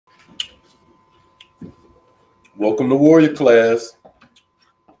Welcome to Warrior Class.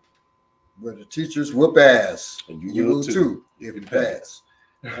 Where the teachers whoop ass. And you will too, if you pass.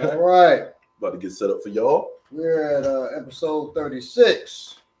 All right. About to get set up for y'all. We're at episode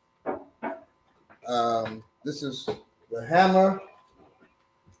 36. This is the Hammer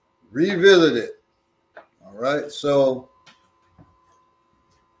Revisited. All right. So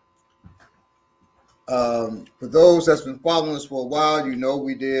for those that's been following us for a while, you know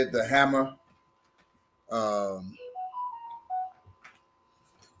we did the Hammer.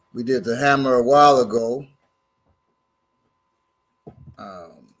 We did the Hammer a while ago.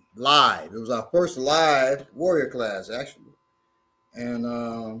 Live. It was our first live warrior class, actually.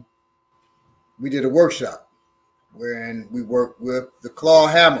 And we did a workshop wherein we worked with the claw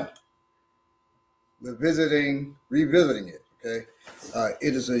hammer. We're revisiting it, okay?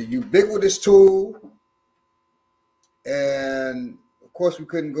 It is a ubiquitous tool. And, of course, we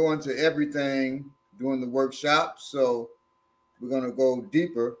couldn't go into everything during the workshop, so we're going to go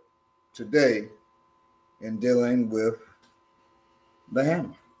deeper today in dealing with the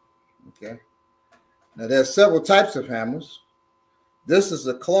hammer. Okay. Now there's several types of hammers. This is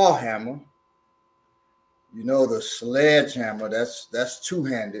a claw hammer. You know, the sledgehammer, that's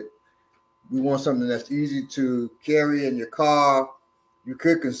two-handed. We want something that's easy to carry in your car. You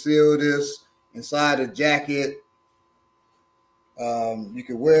could conceal this inside a jacket. You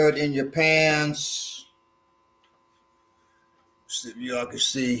can wear it in your pants. So y'all can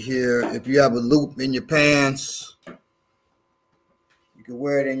see here, if you have a loop in your pants, you can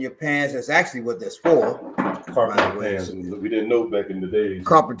wear it in your pants. That's actually what that's for. Carpenter pants. We didn't know back in the days.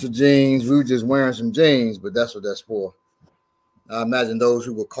 Carpenter jeans. We were just wearing some jeans, but that's what that's for. I imagine those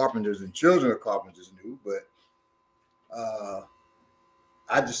who were carpenters and children of carpenters knew, but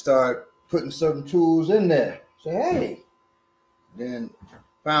I just started putting certain tools in there. Say, hey. Then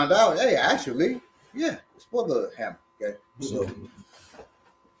found out, hey, actually, yeah, it's for the hammer. Okay, so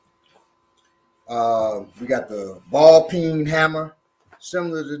we got the ball peen hammer,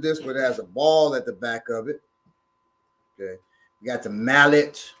 similar to this, but it has a ball at the back of it. Okay, we got the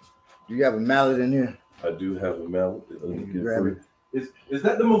mallet. Do you have a mallet in here? I do have a mallet. Grab it. Is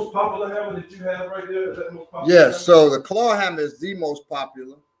that the most popular hammer that you have right there? Is that the most popular? Yes. So the claw hammer is the most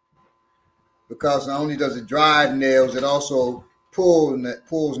popular because not only does it drive nails, it also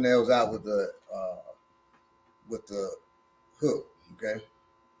pulls nails out with the hook, okay?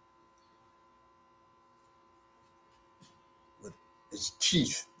 With its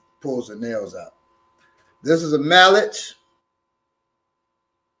teeth, pulls the nails out. This is a mallet.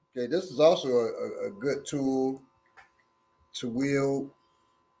 Okay, this is also a good tool to wield.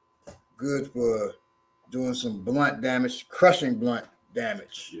 Good for doing some blunt damage, crushing blunt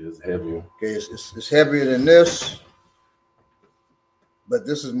damage. Yeah, it's heavier. Okay, it's heavier than this, but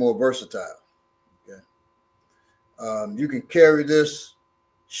this is more versatile. You can carry this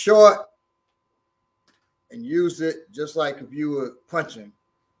short and use it just like if you were punching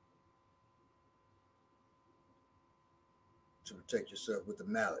to protect yourself with the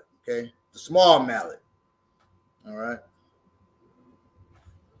mallet, okay? The small mallet, all right?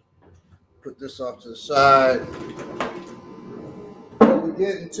 Put this off to the side. When we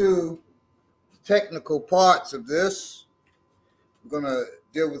get into technical parts of this, we're going to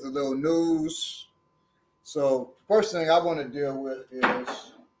deal with a little news. So first thing I want to deal with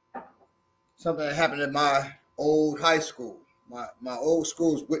is something that happened at my old high school. My old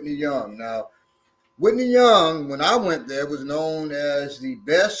school is Whitney Young. Now, Whitney Young, when I went there, was known as the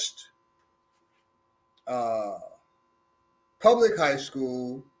best public high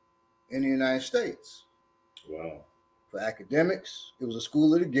school in the United States. Wow. For academics, it was a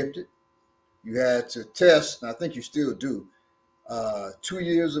school of the gifted. You had to test, and I think you still do, 2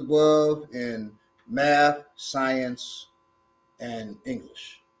 years above in math, science, and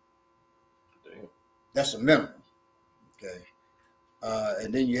English. Damn. That's a minimum, okay?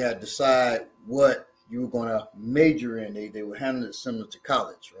 And then you had to decide what you were going to major in. They were handling it similar to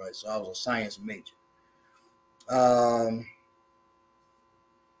college, right? So I was a science major. The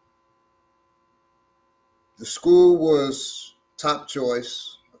school was top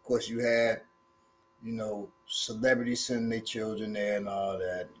choice. Of course, you had, you know, celebrities sending their children there and all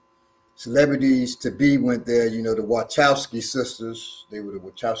that. Celebrities to be went there, you know, the Wachowski sisters. They were the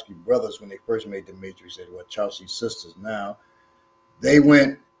Wachowski brothers when they first made the Matrix. They were Wachowski sisters now. They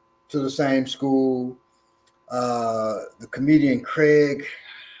went to the same school. The comedian Craig,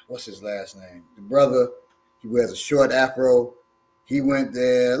 what's his last name? The brother, he wears a short afro. He went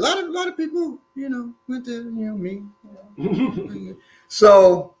there. A lot of people, you know, went there, you know, me. You know.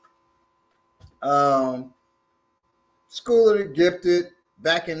 So, School of the Gifted,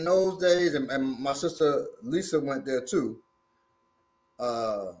 back in those days, and my sister Lisa went there too.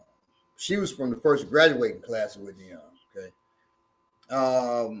 She was from the first graduating class of Whitney Young. Okay.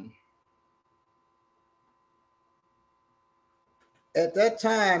 At that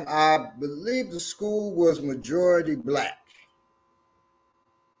time, I believe the school was majority black.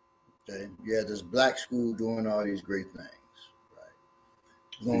 Okay, you had this black school doing all these great things, right?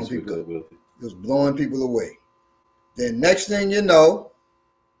 Blowing people, it was blowing people away. Then next thing you know,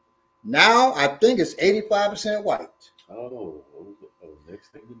 now I think it's 85% white. Oh,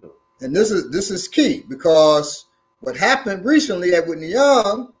 next thing you know. And this is key, because what happened recently at Whitney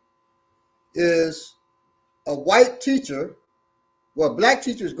Young is a white teacher, well, a black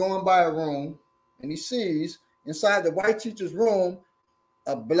teacher is going by a room, and he sees inside the white teacher's room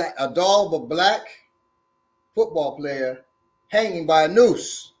a doll of a black football player hanging by a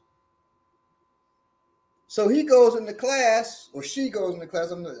noose. So he goes into class, or she goes into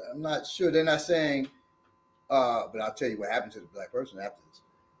class. I'm not sure. They're not saying, but I'll tell you what happened to the black person after this.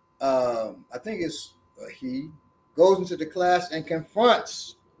 I think it's he goes into the class and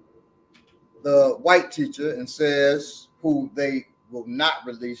confronts the white teacher and says, who they will not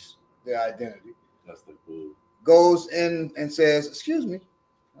release their identity. That's the bull. Goes in and says, "Excuse me,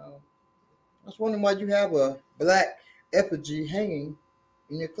 I was wondering why you have a black effigy hanging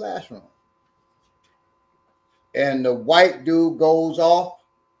in your classroom." And the white dude goes off.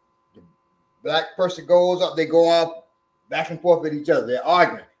 The black person goes up. They go off back and forth with each other. They're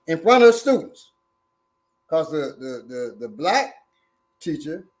arguing in front of the students, because the black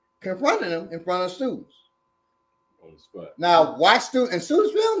teacher confronted them in front of students. On the spot. Now, why students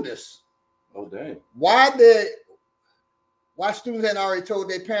filmed this? Oh, dang. Why students hadn't already told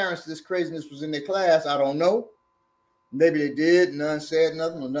their parents this craziness was in their class, I don't know. Maybe they did, none said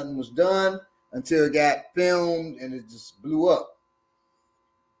nothing, or nothing was done until it got filmed and it just blew up.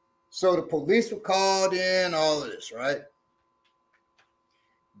 So the police were called in, all of this, right?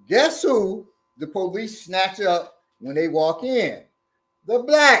 Guess who the police snatch up when they walk in? The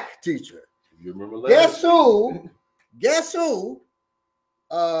black teacher. You remember that? Guess who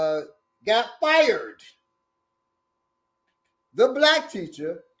got fired? The black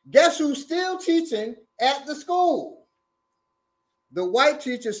teacher. Guess who's still teaching at the school? The white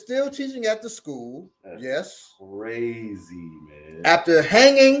teacher still teaching at the school. That's yes. Crazy, man. After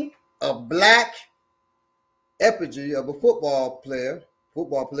hanging a black effigy of a football player.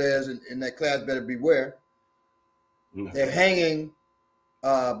 Football players in that class better beware. They're hanging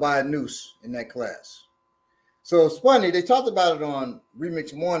by a noose in that class. So it's funny. They talked about it on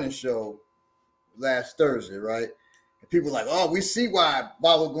Remix Morning Show last Thursday, right? And people were like, "Oh, we see why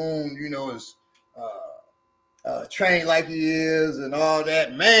Balagoon, is trained like he is and all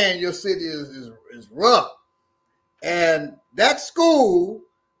that. Man, your city is rough." And that school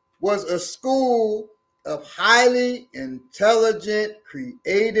was a school of highly intelligent,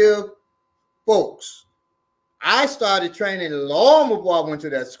 creative folks. I started training long before I went to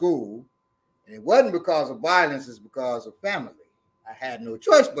that school. And it wasn't because of violence, it's because of family. I had no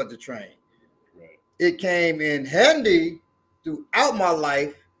choice but to train. Right. It came in handy throughout my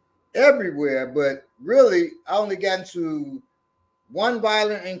life, everywhere, but really, I only got into one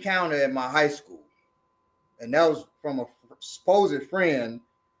violent encounter at my high school. And that was from a supposed friend.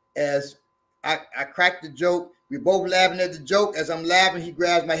 As I cracked the joke, we both laughing at the joke. As I'm laughing, he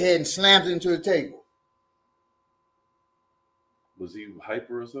grabs my head and slams it into the table. Was he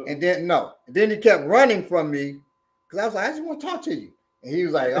hyper or something? And then he kept running from me, because I was like, "I just want to talk to you." And he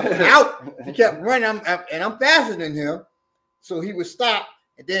was like, "I'm out." He kept running, and I'm faster than him. So he would stop,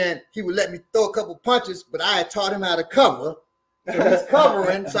 and then he would let me throw a couple punches, but I had taught him how to cover. So he's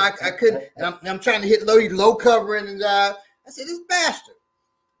covering, so I couldn't, and I'm trying to hit low covering, and I said, "This bastard."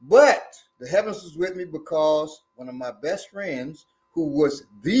 But the heavens was with me, because one of my best friends, who was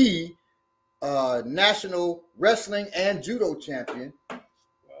the national wrestling and judo champion,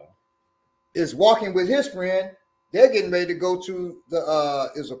 is walking with his friend. They're getting ready to go to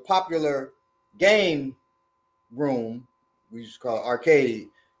is a popular game room, we used to call it arcade,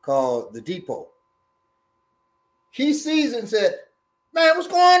 called the Depot. He sees it and said, "Man, what's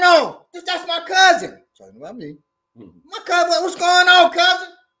going on? That's my cousin." Talking about me. "My cousin, what's going on,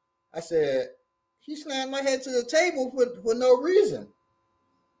 cousin?" I said, "He slammed my head to the table for no reason."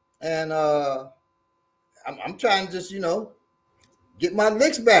 And I'm trying to just, get my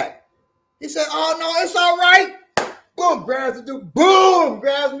licks back. He said, "Oh, no, it's all right." Boom, grabs the dude. Boom,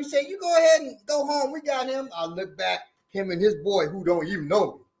 grabs me. He said, "You go ahead and go home. We got him." I look back, him and his boy, who don't even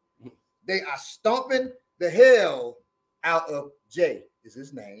know me. They are stomping the hell out of Jay, is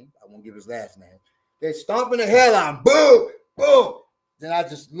his name. I won't give his last name. They're stomping the hell out of him. Boom, boom. then I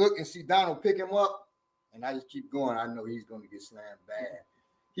just look and see Donald pick him up, and I just keep going. I know he's going to get slammed bad.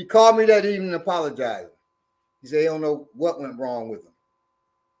 He called me that evening apologizing. He said he don't know what went wrong with him.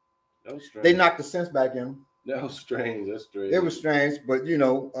 That was strange. They knocked the sense back in him. That was strange. That's strange. It was strange, but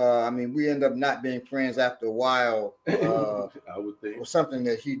I mean, we end up not being friends after a while. I would think. Or something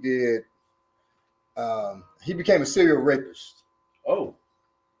that he did. He became a serial rapist. Oh.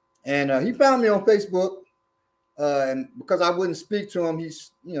 And he found me on Facebook. And because I wouldn't speak to him,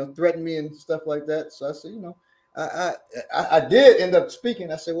 he's threatened me and stuff like that. So I said, I did end up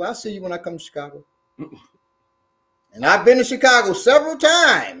speaking. I said, well, I'll see you when I come to Chicago. And I've been to Chicago several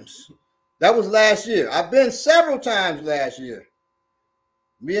times. That was last year. I've been several times last year.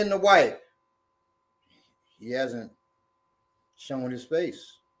 Me and the wife. He hasn't shown his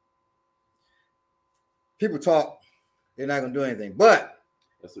face. People talk, they're not going to do anything. But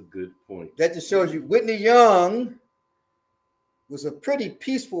that's a good point. That just shows you Whitney Young was a pretty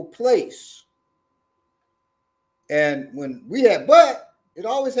peaceful place. And when we had, but it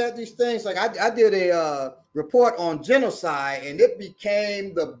always had these things. Like I did a report on genocide, and it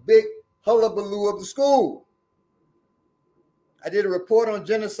became the big hullabaloo of the school. I did a report on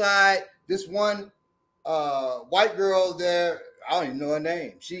genocide. This one white girl there, I don't even know her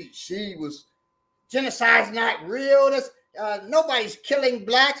name. She was, genocide's not real. That's nobody's killing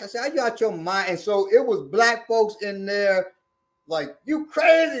blacks. I said, are you out your mind? And so it was black folks in there, like, you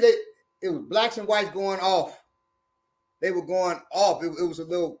crazy. It was blacks and whites going off. They were going off. It was a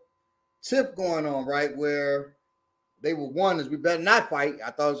little tip going on, right, where they were warned, we better not fight.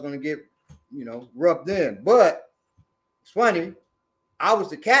 I thought it was going to get, rubbed in. But it's funny, I was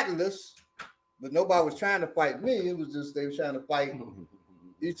the catalyst, but nobody was trying to fight me. It was just they were trying to fight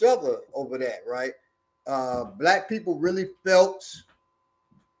each other over that, right? Black people really felt,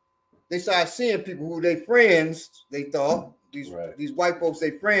 they started seeing people who they friends, they thought, these white folks,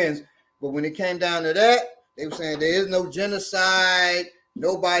 they friends, but when it came down to that, they were saying there is no genocide,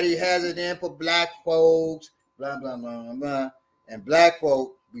 nobody has it in for black folks, blah, blah, blah, blah, blah. And black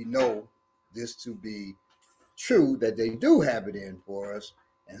folk, we know this to be true, that they do have it in for us,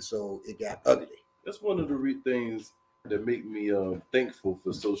 and so it got ugly. That's one of the things that make me thankful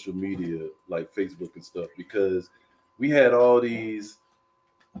for social media like Facebook and stuff, because we had all these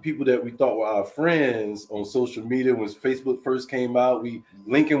people that we thought were our friends on social media when Facebook first came out. We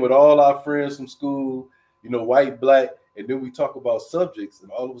linking with all our friends from school, white, black, and then we talk about subjects,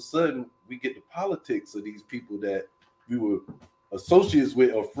 and all of a sudden we get the politics of these people that we were associates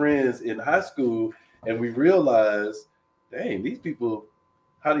with or friends in high school, and we realize, dang, these people,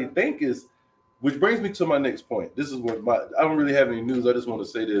 how they think is. Which brings me to my next point. This is what I don't really have any news. I just want to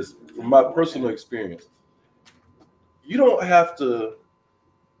say this from my personal experience. You don't have to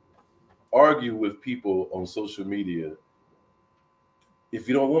argue with people on social media if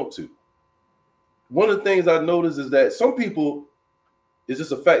you don't want to. One of the things I noticed is that some people, it's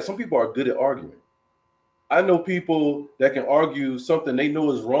just a fact, some people are good at arguing. I know people that can argue something they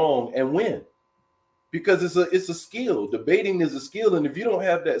know is wrong and win, because it's a skill. Debating is a skill, and if you don't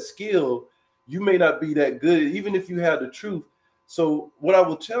have that skill, you may not be that good, even if you have the truth. So what I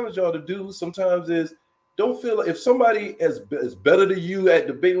will challenge y'all to do sometimes is, don't feel like if somebody is better than you at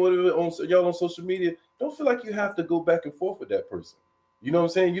debating whatever y'all on social media, don't feel like you have to go back and forth with that person. You know what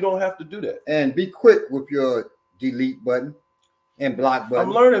I'm saying? You don't have to do that. And be quick with your delete button and block button.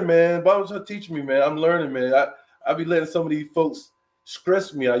 I'm learning, man. Bob's teaching me, man. I'm learning, man. I be letting some of these folks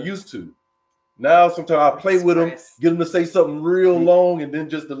stress me. I used to. Now sometimes I play with them, get them to say something real long, and then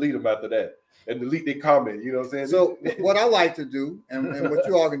just delete them after that. And delete their comment, you know what I'm saying? So what I like to do, and what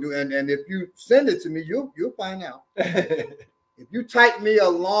you all can do, and if you send it to me, you'll find out. If you type me a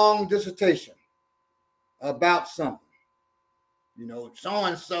long dissertation about something,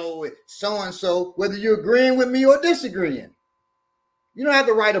 so-and-so, whether you're agreeing with me or disagreeing, you don't have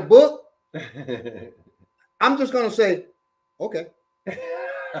to write a book. I'm just going to say, okay.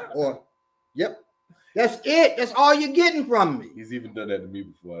 Or, yep. That's it. That's all you're getting from me. He's even done that to me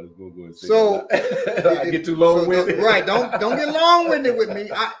before. I was going to go and say so I get too long-winded. Right. Don't get long-winded with me.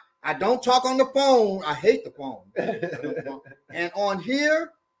 I don't talk on the phone. I hate the phone. And on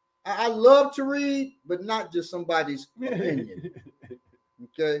here, I love to read, but not just somebody's opinion.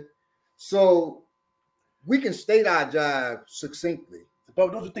 Okay. So we can state our job succinctly.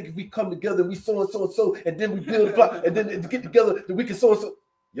 But don't you think if we come together, we so and so and so, and then we build a block, and then to get together, then we can so and so.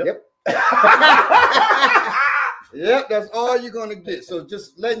 Yep. Yep, that's all you're gonna get. So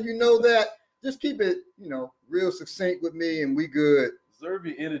just letting you know that, just keep it, real succinct with me, and we good. Preserve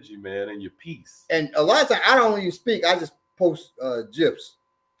your energy, man, and your peace. And a lot of times I don't even speak. I just post GIFs.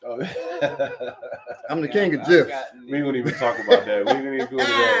 Oh. I'm the king of GIFs. We won't even talk about that. We didn't even go to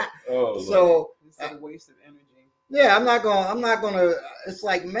that. Oh, so it's a waste of energy. Yeah, I'm not gonna. It's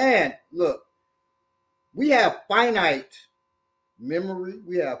like, man, look, we have finite memory.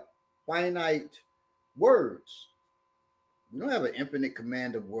 We have finite words. We don't have an infinite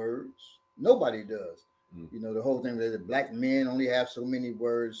command of words. Nobody does. You know, the whole thing that black men only have so many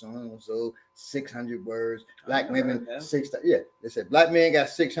words, so 600 words. Black women, 6,000. Yeah, they said black men got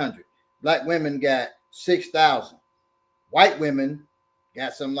 600. Black women got 6,000. White women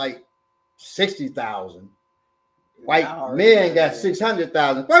got some like 60,000. White men got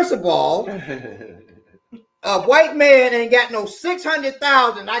 600,000. First of all, a white man ain't got no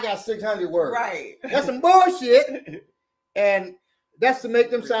 600,000. I got 600 words. Right. That's some bullshit. And that's to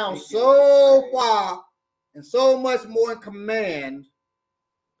make them sound so far and so much more in command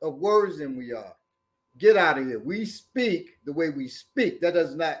of words than we are. Get out of here. We speak the way we speak. That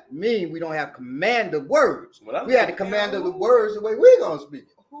does not mean we don't have command of words. We have the command of the words the way we're going to speak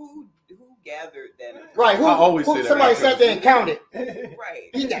it. Who gathered that? Right. I always say that. Somebody sat there and counted. Right.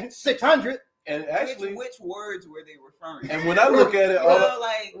 He got 600. And actually, which words were they referring to? And when I look at it,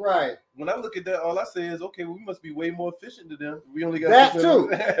 when I look at that, all I say is, okay, well, we must be way more efficient than them. We only got that too.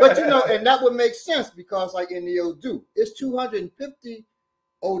 But you know, and that would make sense because, like in the Odu, it's 250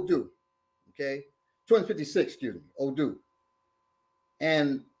 Odu. Okay, 256, excuse me, Odu.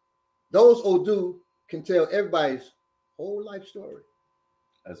 And those Odu can tell everybody's whole life story.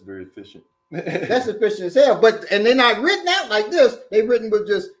 That's very efficient. That's efficient as hell. And they're not written out like this. They're written with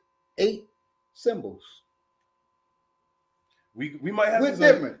just 8 symbols. We might have to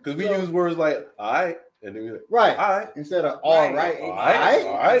different because we use words like all right and then right, all right instead of all right. All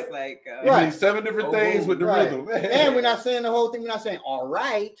right. Like right. 7 different things with the rhythm. And we're not saying the whole thing. We're not saying all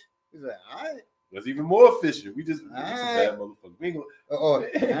right. It's like all right. That's even more efficient. We just all right. bad motherfucker. We ain't gonna, all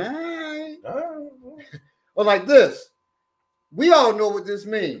right. Or like this. We all know what this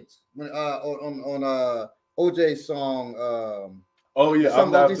means when on OJ's song. Oh yeah,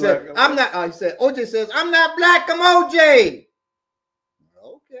 I'm not he black. Said, I'm not. He said OJ says I'm not black. I'm OJ.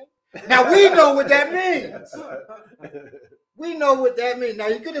 Okay. Now we know what that means. We know what that means. Now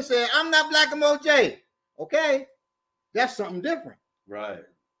you could have said I'm not black. I'm OJ. Okay, that's something different. Right.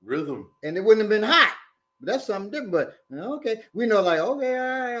 Rhythm. And it wouldn't have been hot. But that's something different. But okay, we know like okay,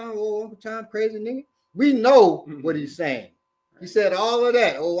 all right, oh, Uncle Tom crazy nigga. We know what he's saying. He said all of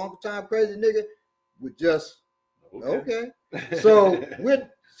that. Oh, Uncle Tom crazy nigga with just okay.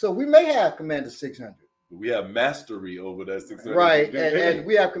 So we may have command of 600. We have mastery over that 600. Right, and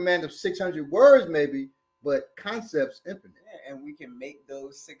we have command of 600 words maybe, but concepts infinite. Yeah, and we can make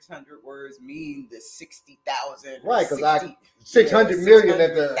those 600 words mean the 60,000. Right, because I 600 million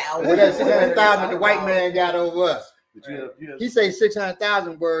at the 600,000 the white man got over us. He say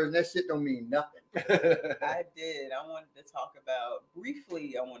 600,000 words, and that shit don't mean nothing. I did. I wanted to talk about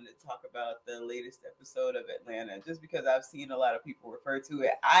the latest episode of Atlanta, just because I've seen a lot of people refer to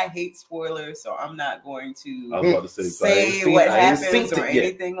it. I hate spoilers, so I'm not going to say what happens or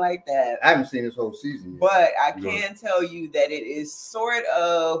anything like that. I haven't seen this whole season yet. But I can tell you that it is sort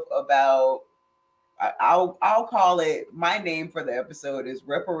of about. I'll call it. My name for the episode is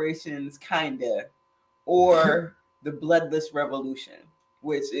Reparations, kinda, or the Bloodless Revolution.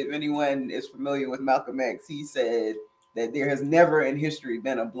 Which, if anyone is familiar with Malcolm X, he said that there has never in history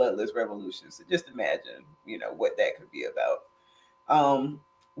been a bloodless revolution. So just imagine, what that could be about.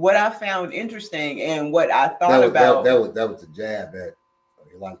 What I found interesting and what I thought about that was a jab at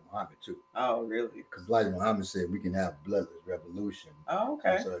Elijah Muhammad too. Oh, really? Because Elijah Muhammad said we can have bloodless revolution. Oh,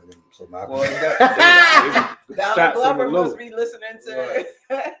 okay. So Malcolm. Well, Donald Glover must be listening to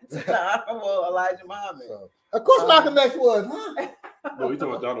the Honorable Elijah Muhammad. So, of course, Malcolm X was, huh? No, you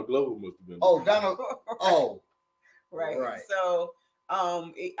talking about Donald Glover must have been. Oh, Donald. Oh, right. So,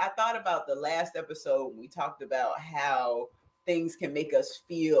 I thought about the last episode when we talked about how things can make us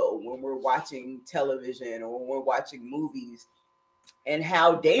feel when we're watching television or when we're watching movies, and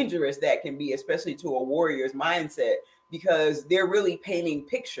how dangerous that can be, especially to a warrior's mindset, because they're really painting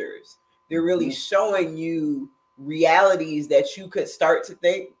pictures. They're really showing you realities that you could start to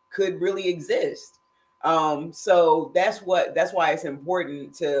think could really exist. So that's why it's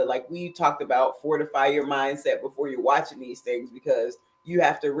important to, like we talked about, fortify your mindset before you're watching these things, because you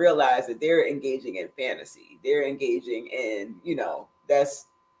have to realize that they're engaging in fantasy. They're engaging in, that's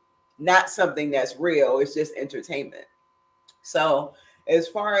not something that's real. It's just entertainment. So as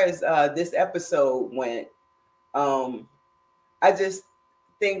far as this episode went, I just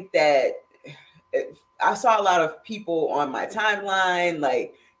think that I saw a lot of people on my timeline,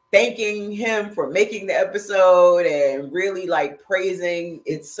 like, thanking him for making the episode and really like praising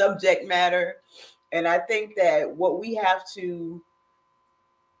its subject matter. And I think that what we have to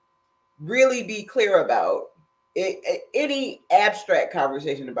really be clear about any abstract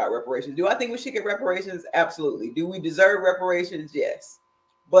conversation about reparations. Do I think we should get reparations? Absolutely. Do we deserve reparations? Yes.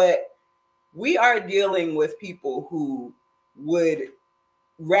 But we are dealing with people who would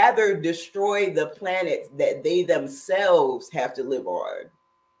rather destroy the planet that they themselves have to live on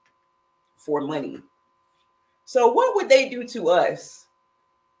for money. So what would they do to us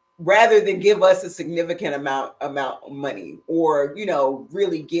rather than give us a significant amount of money, or, you know,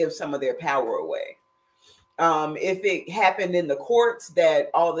 really give some of their power away? If it happened in the courts, that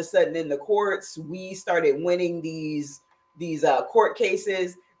all of a sudden in the courts we started winning these court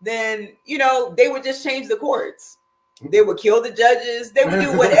cases, then, you know, they would just change the courts. They would kill the judges. They would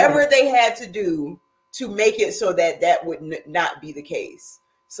do whatever they had to do to make it so that that would not be the case.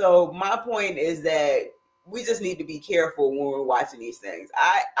 So my point is that we just need to be careful when we're watching these things.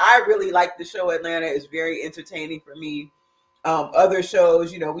 I really like the show Atlanta. It's very entertaining for me. Other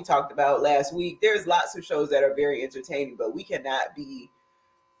shows, you know, we talked about last week, there's lots of shows that are very entertaining, but we cannot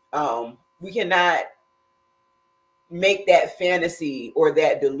make that fantasy or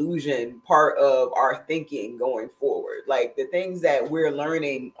that delusion part of our thinking going forward. Like the things that we're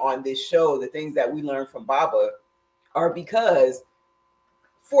learning on this show, the things that we learn from Baba are because,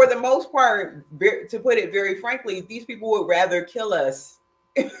 for the most part, to put it very frankly, these people would rather kill us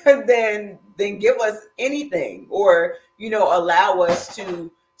than give us anything, or, you know, allow us to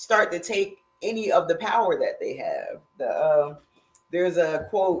start to take any of the power that they have. There's a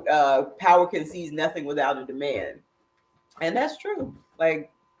quote, power can seize nothing without a demand. And that's true.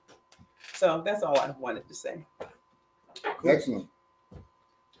 Like, so that's all I wanted to say. Excellent.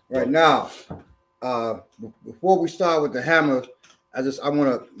 Right now, before we start with the hammer, I want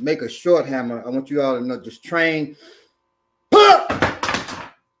to make a short hammer. I want you all to know, just train.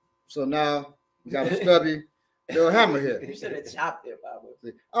 So now we got a stubby little hammer here. You should have chopped it, Baba.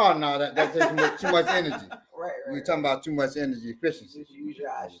 Oh no, that takes too much energy. Right. We're talking about too much energy efficiency. Just use your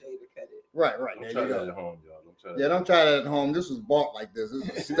eye shade to cut it. Right. Don't try that at home, y'all. Don't try that at home. This was bought like this. This is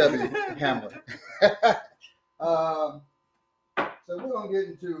a stubby hammer. So we're gonna get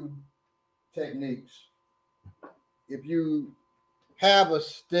into techniques. If you have a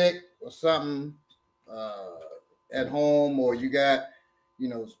stick or something at home, or you got, you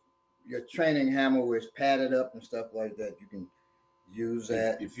know, your training hammer where it's padded up and stuff like that, you can use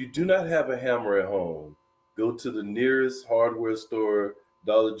that. If you do not have a hammer at home, go to the nearest hardware store,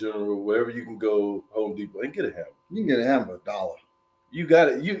 Dollar General, wherever you can go, Home Depot, and get a hammer. You can get a hammer $1. You got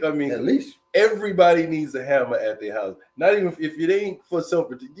it. I mean, at least everybody needs a hammer at their house. Not even if it ain't for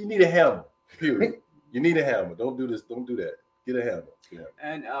self-protection. You need a hammer. Period. You need a hammer. Don't do this. Don't do that. Get a hammer.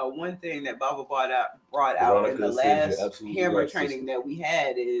 And one thing that Baba brought out in the last hammer training that we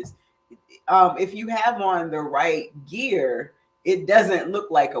had is, if you have on the right gear, it doesn't look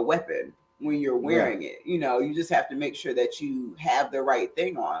like a weapon when you're wearing it. You know, you just have to make sure that you have the right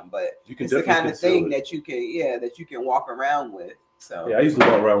thing on. But it's the kind of thing that you can walk around with. So yeah, I used to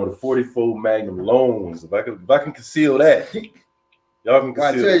walk around with a 44 Magnum Loans. If I can conceal that, y'all can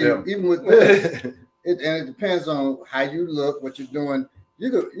conceal. I tell you, even with this, it depends on how you look, what you're doing. You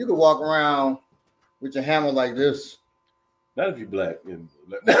could walk around with your hammer like this. Not if you're black. I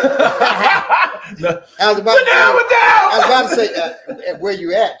was about to say where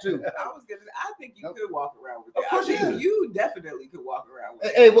you at too. I think you could walk around with that. Of course you definitely could walk around with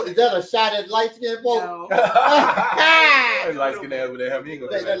that. Hey, is that a shot at light skin folks? No. Light skin ass with that hammer.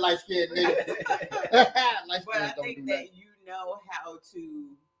 That light skin nigga. But I think that you know how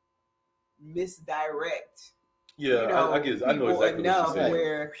to misdirect. Yeah, you know, I guess I know exactly what you're saying.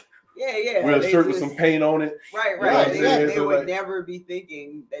 Where, wear a shirt with some paint on it. Right. They would never be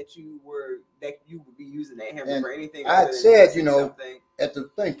thinking that you would be using that hammer for anything. I said, you know, at the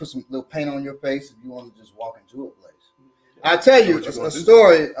thing, put some little paint on your face if you want to just walk into a place. I tell you a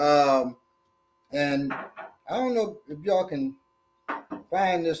story, and I don't know if y'all can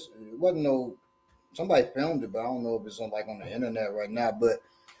find this. It wasn't somebody filmed it, but I don't know if it's on the internet right now. But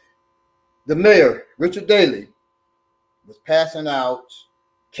the mayor, Richard Daley, was passing out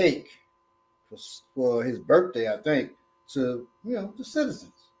cake for his birthday, I think, to the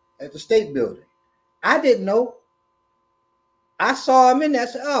citizens at the State Building. I didn't know. I saw him in there. I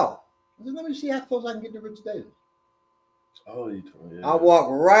said, let me see how close I can get to Richard Daley. Oh, you told me. I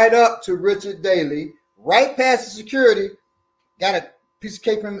walked right up to Richard Daley, right past the security, got a piece of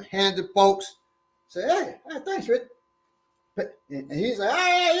cake from him, handed to folks. Said, hey, thanks, Rich. And he's like,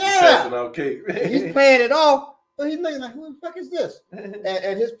 yeah. Passing out cake. He's playing it off. So he's looking like, who the fuck is this?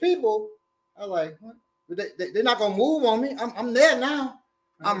 And his people are like, what? They're not gonna move on me. I'm there now.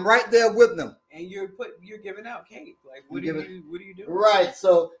 I'm right there with them. And you're giving out cake. Like, what are you doing? Right.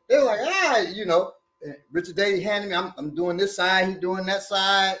 So they're like, Richard Davey handed me. I'm doing this side. He's doing that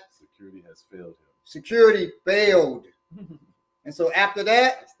side. Security has failed him. Security failed. And so after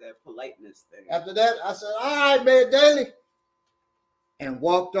that, that's that politeness thing. After that, I said, all right, Mayor Daly, and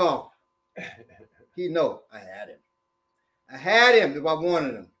walked off. He know I had him. I had him if I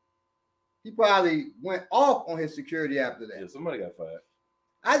wanted him. He probably went off on his security after that. Yeah, somebody got fired.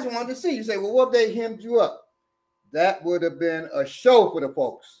 I just wanted to see. You say, well, what if they hemmed you up? That would have been a show for the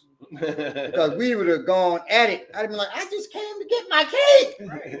folks. Because we would have gone at it. I'd have been like, I just came to get my cake.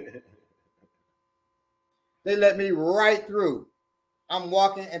 Right. They let me right through. I'm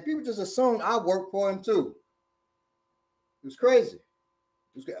walking, and people just assumed I worked for him too. It was crazy.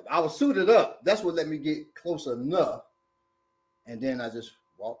 I was suited up. That's what let me get close enough. And then I just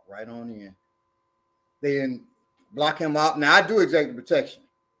walked right on in. They didn't block him out. Now, I do executive protection.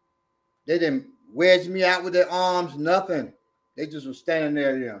 They didn't wedge me out with their arms, nothing. They just were standing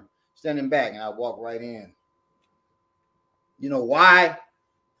there, standing back, and I walked right in. You know why?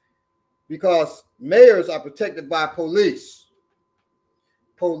 Because mayors are protected by police.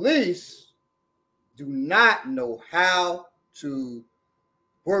 Police do not know how to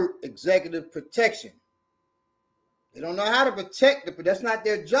work executive protection. They don't know how to protect but that's not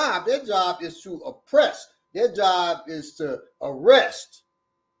their job. Their job is to oppress. Their job is to arrest.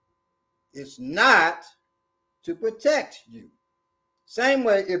 It's not to protect you. Same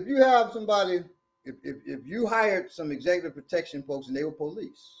way, if you have somebody, if you hired some executive protection folks and they were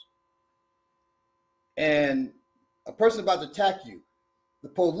police, and a person about to attack you, the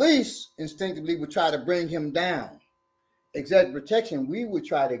police instinctively would try to bring him down. Executive protection, we would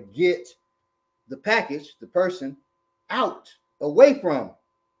try to get the package, the person, out, away from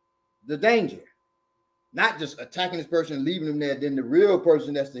the danger. Not just attacking this person and leaving him there, then the real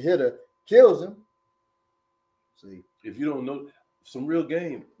person that's the hitter kills him. See, if you don't know, some real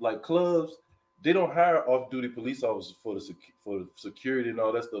game, like clubs, they don't hire off-duty police officers for the security and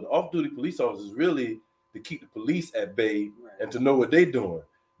all that stuff. The off-duty police officers really to keep the police at bay and to know what they're doing.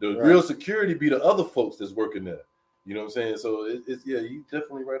 The real security be the other folks that's working there. You know what I'm saying? So it's you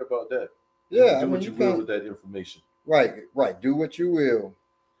definitely right about that. Yeah, do what you will with that information. Right. Do what you will.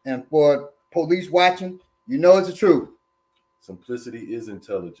 And for police watching, it's the truth. Simplicity is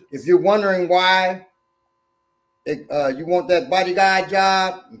intelligence. If you're wondering why you want that bodyguard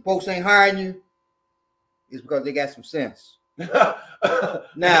job and folks ain't hiring you, it's because they got some sense.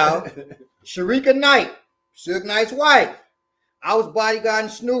 Now, Sharika Knight, Suge Knight's wife. I was bodyguarding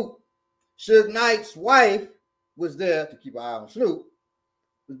Snoop. Suge Knight's wife was there to keep an eye on Snoop,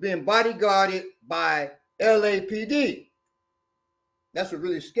 was being bodyguarded by LAPD. That's what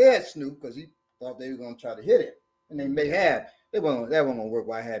really scared Snoop, because he thought they were going to try to hit him. And they may have. That wasn't going to work.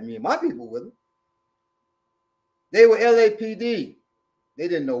 Why I had me and my people with them. They were LAPD. They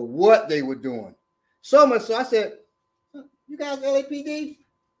didn't know what they were doing. So much so I said, you guys LAPD?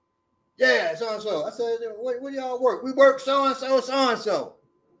 Yeah, so-and-so. I said, what do y'all work? We work so-and-so, so-and-so.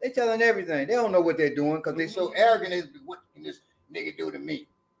 They telling everything. They don't know what they're doing because they're so arrogant. What can this nigga do to me?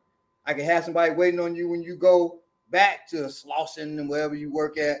 I can have somebody waiting on you when you go back to Slauson and wherever you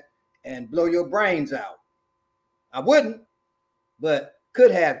work at and blow your brains out. I wouldn't, but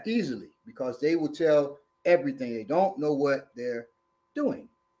could have easily, because they will tell everything. They don't know what they're doing.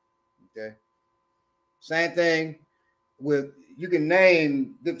 Okay. Same thing with, you can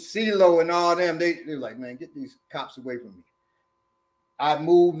name the CeeLo and all them. They're like, man, get these cops away from me. I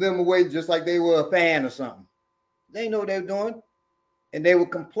moved them away just like they were a fan or something. They know what they were doing, and they would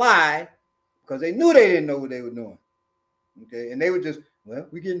comply because they knew they didn't know what they were doing. Okay, and they would just, well,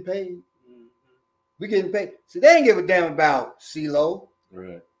 we getting paid. Mm-hmm. We getting paid. So they didn't give a damn about CeeLo.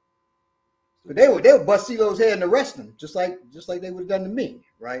 Right. But they would bust CeeLo's head and arrest him, just like they would have done to me,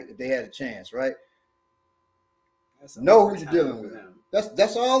 right? If they had a chance, right? Know who you're dealing with.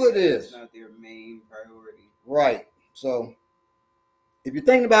 That's all it is. It's not their main priority. Right. So if you're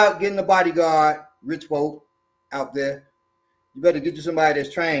thinking about getting a bodyguard, rich folk out there, you better get you somebody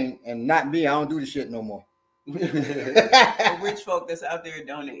that's trained, and not me. I don't do the shit no more. Rich folk that's out there,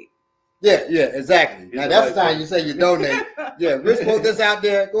 donate. Yeah, exactly. Now that's the time you say you donate. Yeah, rich folk that's out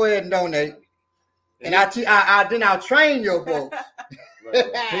there, go ahead and donate. And I'll train your folks.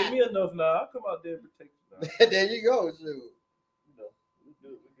 Right. Pay me enough now. I'll come out there and protect you. There you go.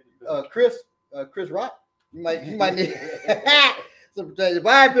 So, Chris Rock, you might need some protection. If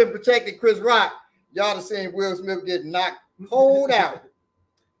I had been protecting Chris Rock, y'all have seen Will Smith get knocked cold out.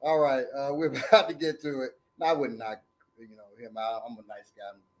 All right, we're about to get to it. I wouldn't knock, him out. I'm a nice guy.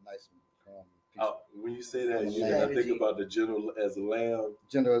 I'm nice and calm. When you say that, I think about the general as a lamb.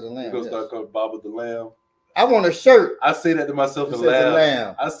 General as a lamb. You're gonna start calling Baba the Lamb. I want a shirt. I say that to myself and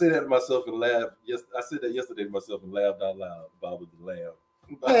laugh. I say that to myself and laugh. Yes, I said that yesterday to myself and laughed out loud. Baba the Lamb.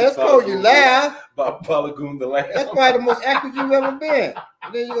 Yeah, that's cool. You laugh. Balagoon the Lamb. That's probably the most accurate you've ever been.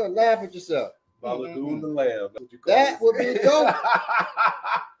 And then you're gonna laugh at yourself. Balagoon the Lamb. That's what you call that would be dope.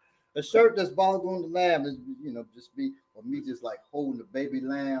 A shirt that's Balagoon the Lamb is, just be or me just like holding the baby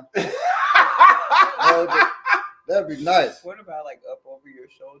lamb. That'd be nice. What about like up over your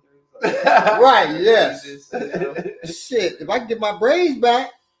shoulders? Right, yes. Shit, if I can get my braids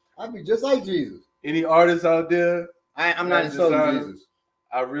back, I'd be just like Jesus. Any artists out there? I'm not insulting Jesus.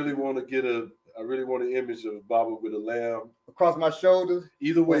 I really want an image of Baba with a lamb across my shoulders.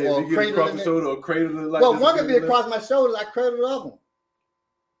 Either way, if you get across the shoulder or cradle it like well, one could be across my shoulders. I cradle the other one.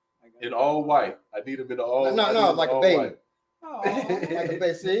 In all white. I need them in all. No, like a baby. Oh, like a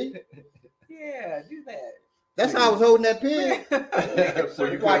baby. See? Yeah, do that. That's how I was holding that pig.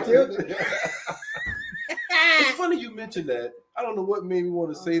 Before I killed it. It's funny you mentioned that. I don't know what made me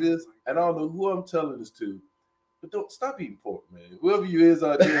want to say this, and I don't know who I'm telling this to. But don't stop eating pork, man. Whoever you is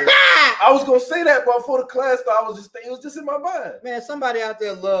out there. I was gonna say that, but before the class started, it was just in my mind. Man, somebody out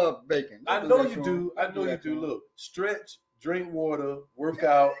there love bacon. I know you do. I know you do. Look, stretch, drink water, work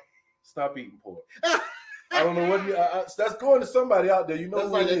out, stop eating pork. I don't know what that's going to somebody out there. That's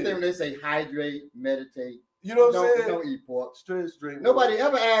like the thing when they say hydrate, meditate. You know what I'm saying? Don't eat pork. Stretch, drink. Nobody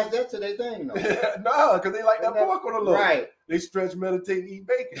ever asked that to their thing, though. Nah, because they like that pork on the low. Right. They stretch, meditate, eat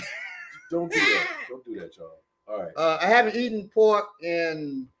bacon. Don't do that. Don't do that, y'all. All right. I haven't eaten pork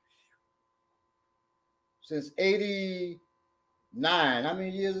since 89. How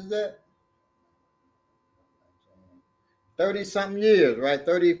many years is that? 30-something years, right?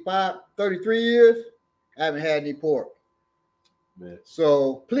 35, 33 years. I haven't had any pork. Man.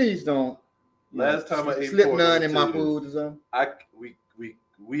 So please don't. Last time I ate slip pork, none in my food or something.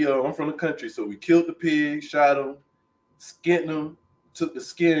 I'm from the country, so we killed the pig, shot him, skinned him, took the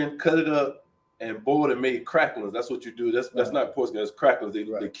skin, cut it up, and boiled and made cracklings. That's what you do. That's not pork skin, that's cracklings. They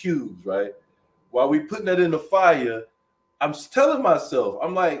cubes, right? While we putting that in the fire, I'm telling myself,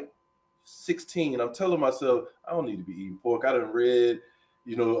 I'm like 16. I'm telling myself, I don't need to be eating pork. I done read,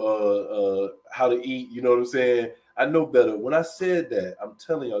 how to eat. You know what I'm saying? I know better. When I said that, I'm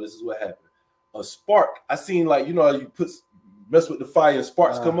telling y'all, this is what happened. A spark. I seen how you mess with the fire and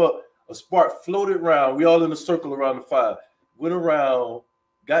sparks come up. A spark floated around. We all in a circle around the fire. Went around,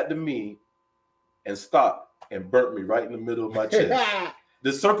 got to me, and stopped and burnt me right in the middle of my chest.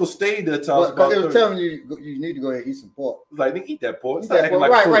 The circle stayed there till I was about 30. They were telling you need to go ahead and eat some pork. Like, they eat that pork. Stop acting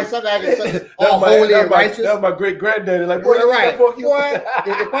like right. Stop acting all holy and righteous. That was my great granddaddy. Like, boy, right.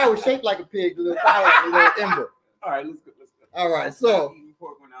 It probably was shaped like a pig, the little fire, the little ember. All right, let's go. All right, so eating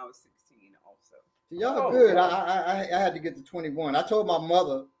pork when I was 16 also. Y'all are good. I had to get to 21. I told my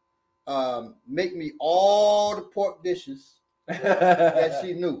mother, make me all the pork dishes that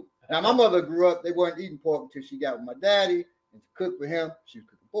she knew. Now, my mother grew up, they weren't eating pork until she got with my daddy and cooked with him. She was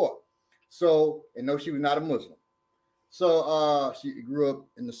cooking pork. So, and no, she was not a Muslim. So she grew up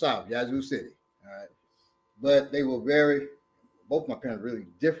in the South, Yazoo City. All right. But they were both my parents really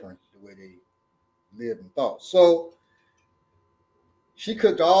different the way they lived and thought. So she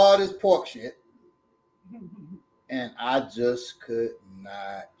cooked all this pork shit, and I just could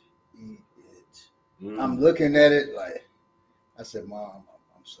not eat it. I'm looking at it like, I said, Mom,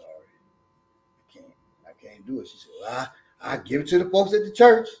 I'm sorry. I can't do it. She said, well, I give it to the folks at the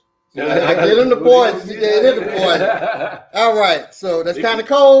church. So I give them the poison. She gave them the poison. All right. So that's kind of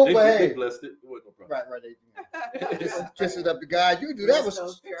cold, but hey. They blessed it. It wasn't no problem. Right. Kiss it up the guy. You can do that with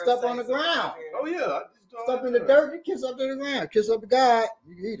stuff on the ground. Oh, yeah. Stuff in the dirt, you kiss up to the ground. Kiss up the guy,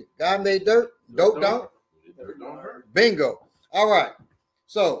 you can eat it. God made dirt. Dope don't. Dirt don't hurt. Bingo. All right.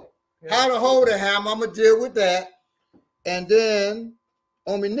 So, how to hold a hammer, I'm going to deal with that. And then,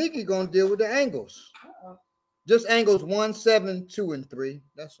 Ominiki going to deal with the angles. Just angles 1, 7, 2, and 3.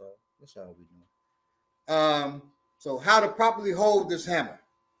 That's all. That's all we do. So how to properly hold this hammer.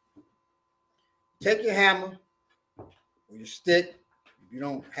 Take your hammer or your stick. If you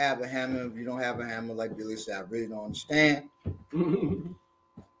don't have a hammer, like Billy said, I really don't understand.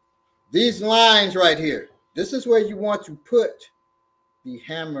 These lines right here, this is where you want to put the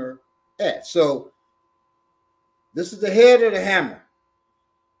hammer at. So this is the head of the hammer.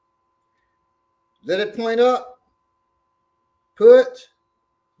 Let it point up. Put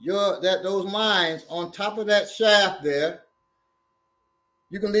those lines on top of that shaft there.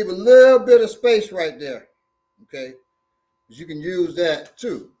 You can leave a little bit of space right there, okay? Because you can use that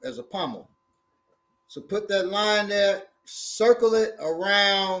too as a pommel. So put that line there, circle it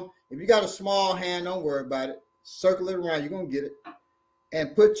around. If you got a small hand, don't worry about it. Circle it around, you're going to get it.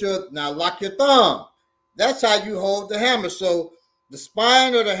 And now lock your thumb. That's how you hold the hammer. So the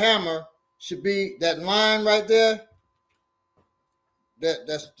spine of the hammer should be that line right there.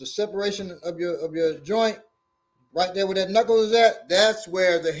 That's the separation of your joint. Right there where that knuckle is at, that's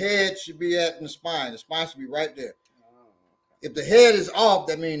where the head should be at in the spine. The spine should be right there. If the head is off,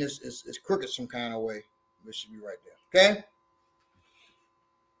 that means it's crooked some kind of way. It should be right there. Okay?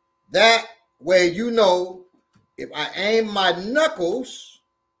 That way you know if I aim my knuckles,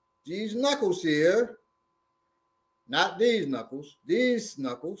 these knuckles here, not these knuckles,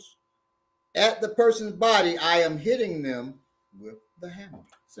 at the person's body, I am hitting them with the hammer.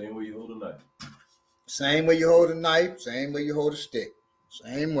 Same way you hold a knife. Same way you hold a knife, same way you hold a stick.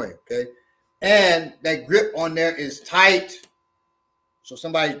 Same way, okay? And that grip on there is tight. So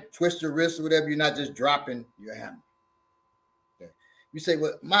somebody twists your wrist or whatever, you're not just dropping your hammer. Okay. You say,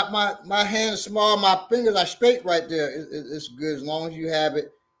 well, my hand is small, my fingers are straight right there. It's good as long as you have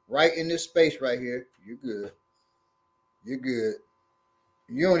it right in this space right here. You're good. You're good.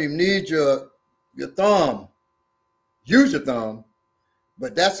 You don't even need your thumb. Use your thumb,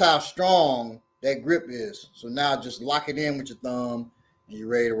 but that's how strong that grip is. So now just lock it in with your thumb and you're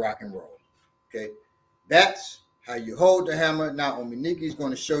ready to rock and roll. Okay. That's how you hold the hammer. Now Ominiki's going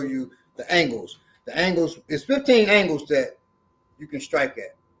to show you the angles. The angles, it's 15 angles that you can strike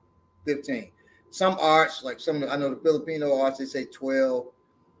at. 15. Some arts, like I know the Filipino arts, they say 12.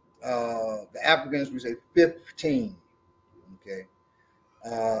 The Africans, we say 15. Okay.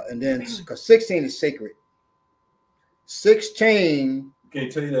 And then, because 16 is sacred. 16.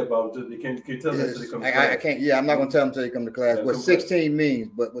 Can't tell you that about it. They can't tell that until they come to I class. can't. Yeah, I'm not gonna tell them until they come to class. What 16 means,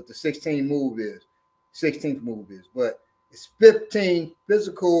 but what the 16th move is, but it's 15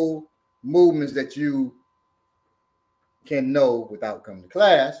 physical movements that you can know without coming to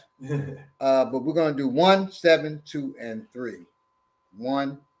class. But we're gonna do 1, 7, 2, and 3.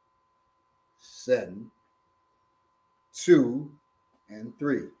 1, 7, 2, and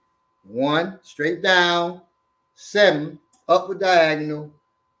 3. 1 straight down, 7 upward diagonal,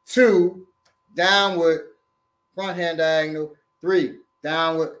 2 downward front hand diagonal, 3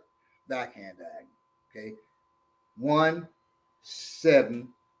 downward backhand diagonal. Okay, 1, 7,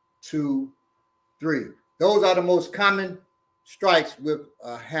 2, 3. Those are the most common strikes with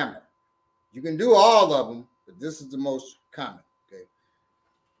a hammer. You can do all of them, but this is the most common. Okay.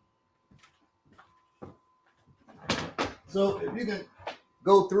 So if you can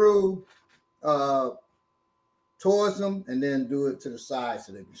go through towards them and then do it to the side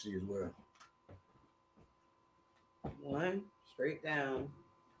so they can see as well. 1 straight down,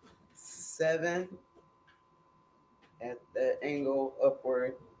 7 at the angle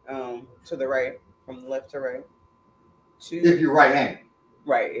upward to the right, from left to right. 2 if you're right-handed.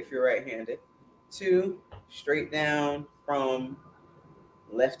 Right, if you're right-handed. 2 straight down from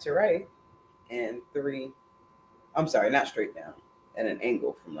left to right, and 3. I'm sorry, not straight down, at an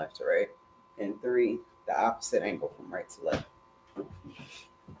angle from left to right, and 3. The opposite angle from right to left.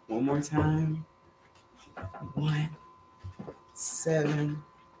 One more time. 1, 7,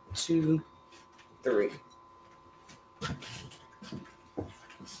 2, 3.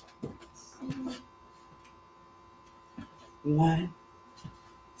 One,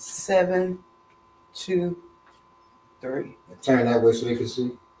 7, 2, 3. Turn that way so they can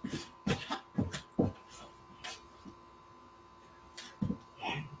see.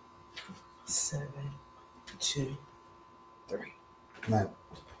 7, 2, 3. Now,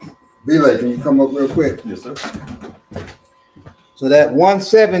 Belay, can you come up real quick? Yes, sir. So that 1,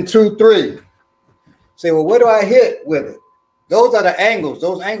 7, 2, 3. Say, well, what do I hit with it? Those are the angles.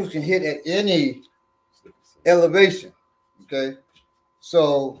 Those angles can hit at any elevation. Okay.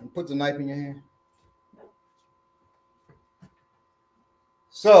 So put the knife in your hand.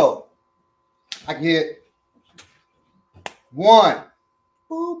 So I can hit 1.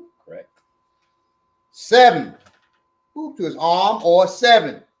 Boop. Correct. 7. Boop to his arm, or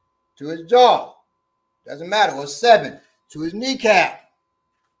 7 to his jaw. Doesn't matter. Or 7 to his kneecap.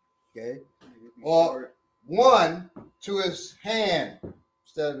 Okay. Or 1 to his hand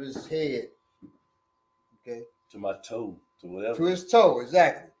instead of his head. Okay. To my toe, to whatever. To his toe,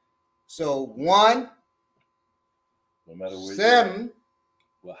 exactly. So 1, no matter where 7,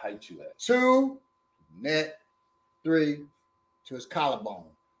 what height you at. 2, neck, 3 to his collarbone.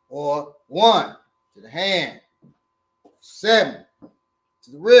 Or 1 to the hand, 7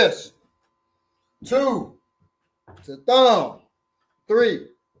 to the wrist, 2 to the thumb, 3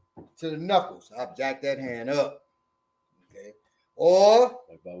 to the knuckles. I'll jack that hand up. Okay. Or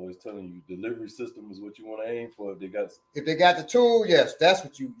like I was telling you, delivery system is what you want to aim for. If they got the tool, yes, that's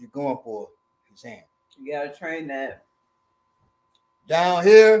what you're going for. His hand. You gotta train that. Down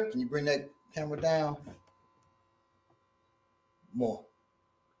here, can you bring that camera down? More.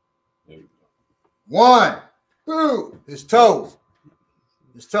 there you go. 1, 2, his toe.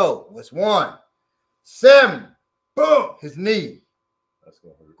 His toe. That's 1. 7, boom, his knee. That's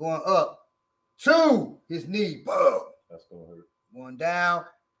gonna hurt. Going up. 2, his knee, boom. That's gonna hurt. Going down.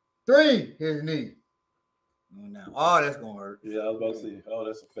 3, his knee. Going down. Oh, that's gonna hurt. Yeah, I was about to say, oh,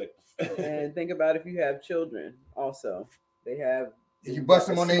 that's effective. And think about if you have children also. They have If you bust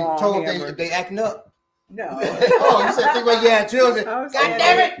them on their small toe, hammer. they acting up. No. Oh, you said think about you had children. I God was saying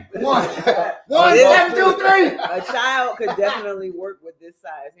damn it! that- 1, 7, 2, 3. A child could definitely work with this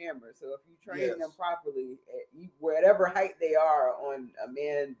size hammer. So if you train Yes. them properly, whatever height they are on a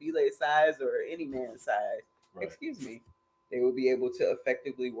man Belay size or any man's size, Right. excuse me, they will be able to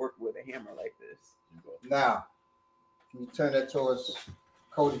effectively work with a hammer like this. Now, can you turn that towards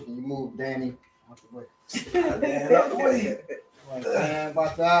Cody? Can you move Danny out the way? Dan, out the way. Dan,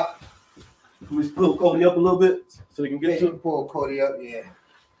 watch out. Can we pull Cody up a little bit so they can Yeah, get you to can pull Cody up, yeah.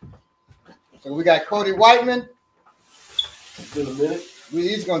 So we got Cody Whiteman. it in a minute?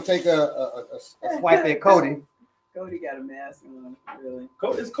 He's gonna take a swipe at Cody. Cody got a mask on, really.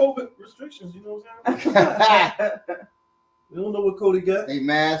 It's COVID restrictions, you know what I'm saying? We don't know what Cody got. They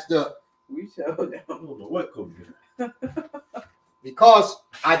masked up We showed I them. don't know what Cody got. because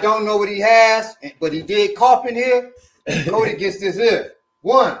I don't know what he has, but he did cough in here. Cody gets this here.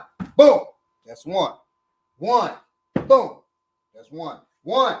 1, boom. That's 1. 1, boom. That's 1.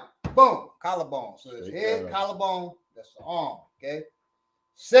 1, boom. Collarbone. So his head, collarbone. That's the arm. Okay.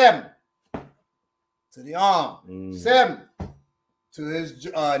 7 to the arm. 7 to his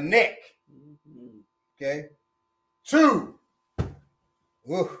neck. Okay. 2.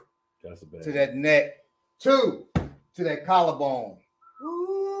 Oof, That's a bad. to that neck. 2 to that collarbone.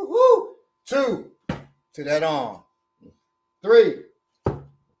 Woo-hoo. 2 to that arm. 3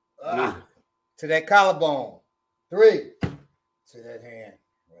 to that collarbone. 3 to that hand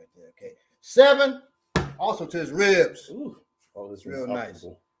right there. Okay. 7 also to his ribs. Ooh. Oh, this Real is nice.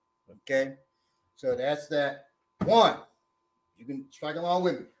 optimal. Okay. So that's that. 1. You can strike along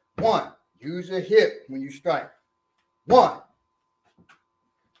with me. 1. Use your hip when you strike. 1.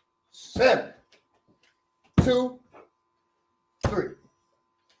 7. 2. 3.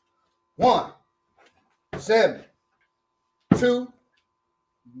 1. 7. 2.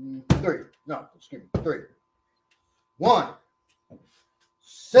 3. No, excuse me. 3. 1.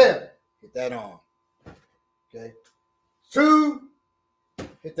 7. Hit that arm. Okay. 2.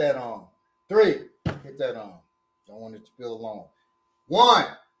 Hit that arm. 3. Hit that arm. Don't want it to feel long. 1.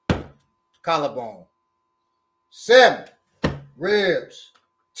 Collarbone. 7. Ribs.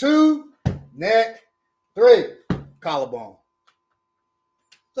 2. Neck. 3. Collarbone.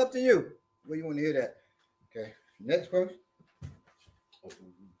 It's up to you. Where you want to hear that? Okay. Next person.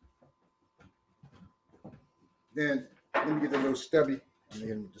 Then let me get the little stubby. I'm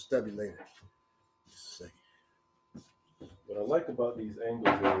gonna get the stubby later. Just a second. What I like about these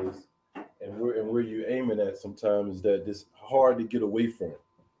angles is, and where you're aiming at sometimes, is that it's hard to get away from.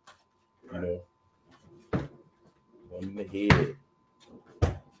 You know, one in the head.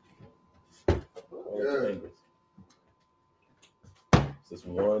 All the angles. Just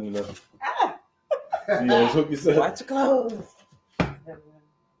one in the. You always hook yourself. Watch your clothes.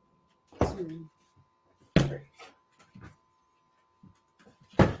 2, 3.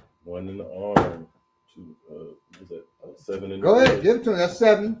 One in the arm. 2. What's that? 7 in the. Go ahead. head. Give it to me. That's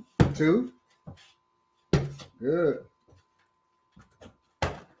 7. 2. Good.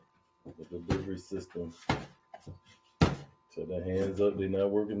 The delivery system. So the hands up, they're not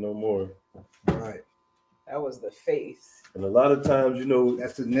working no more. All right. That was the face. And a lot of times, you know,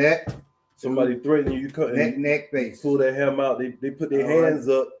 That's the neck. somebody threatening you, cut, Neck, face. pull that hammer out. They put their All right. hands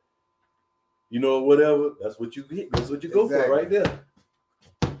up. You know, whatever. That's what you hit. That's what you go Exactly. for right there.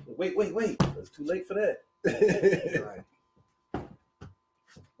 Wait. It's too late for that. Right.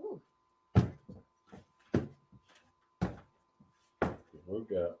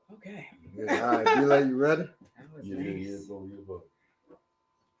 Work out. Okay. Good. All right. Belay, you ready? That was Yeah, nice. go.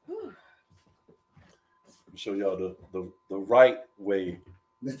 Let me show y'all the right way,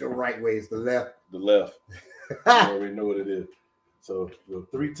 This the right way. It's the left. the left. You already know what it is. So go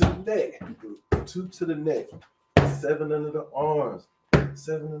 3 to the neck, go 2 to the neck, 7 under the arms,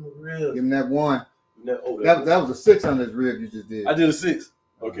 7 in the ribs. Give him that 1. That, That was a 6 on his rib you just did. I did a 6.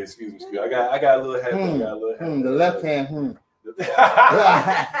 Okay, excuse me. I got a little hand. The left hand.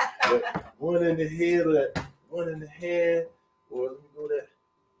 One in the head, one in the hand, Or let me go that.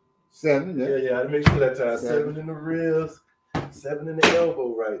 7. Yeah. I make sure that time. 7. 7 in the ribs, 7 in the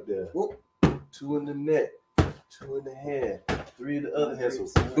elbow right there. Whoop. 2 in the neck, 2 in the hand, 3 in the other hand. So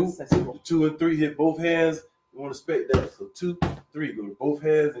 2 and 3 hit both hands. You want to expect that. So 2, 3, go to both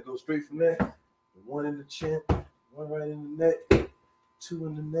hands and go straight from there. 1 in the chin, 1 right in the neck, 2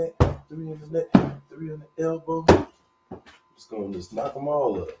 in the neck, 3 in the neck, 3 in the elbow. Just gonna knock them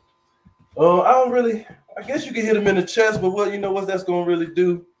all up. I guess you can hit them in the chest, but what that's gonna really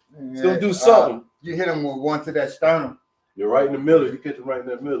do? It's gonna do something. You hit them with one to that sternum. You're right in the middle. You catch them right in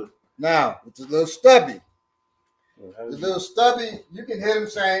that middle. Now, with the little stubby. You can hit them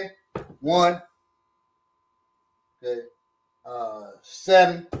saying 1, okay,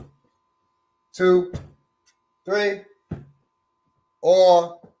 7, 2, 3,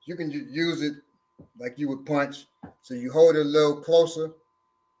 or you can use it like you would punch. So you hold it a little closer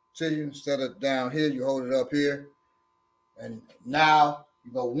to you instead of down here. You hold it up here, and now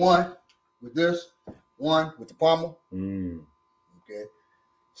you go 1 with this, 1 with the pommel. Okay,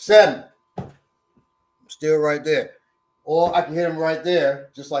 7, still right there, or I can hit him right there,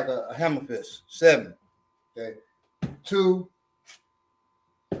 just like a hammer fist. 7, okay, 2,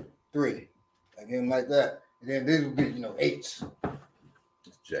 3. I get him like that, and then these will be 8s.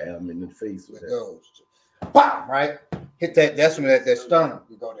 Just jab him in the face with those. Bam, right? Hit that. That's when that sternum.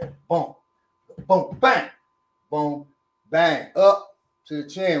 We go there. Boom, boom, bang, boom, bang, up to the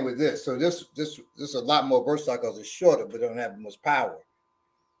chin with this. So this is a lot more versatile because it's shorter, but don't have as much power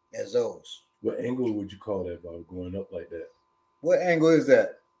as those. What angle would you call that about going up like that? What angle is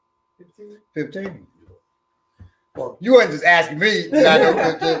that? 15. Well, you weren't just asking me.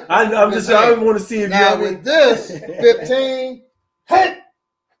 I'm just. I want to see if now you with this 15. Hey,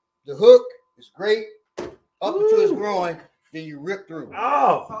 the hook is great. Up into his groin, then you rip through.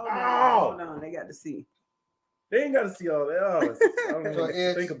 Hold on. They got to see. They ain't got to see all that. I don't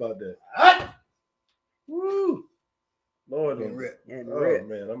even think about that. Woo! Lord, rip. Man,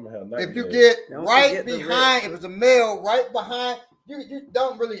 I'm gonna have nightmares. If you get right behind, if it's a male, right behind, you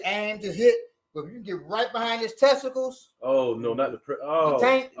don't really aim to hit, but if you get right behind his testicles. Oh no, not the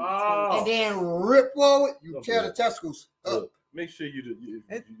tank, and then rip forward, you tear the testicles up. Look, make sure you do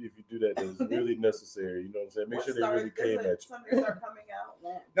if you do that, it's really necessary. You know what I'm saying? Make sure they really came at you. Something start coming out.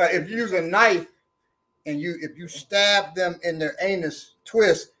 Now, if you use a knife and if you stab them in their anus,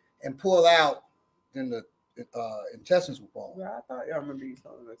 twist and pull out, then the intestines will fall. Yeah, I thought y'all remember you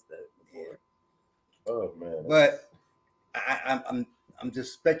telling us that before. Oh man! But I'm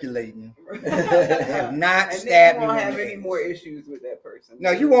just speculating. I have not stabbed. You won't have any more issues with that person. No,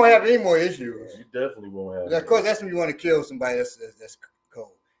 you won't have any more issues. You definitely won't have. Of course, that's when you want to kill somebody. That's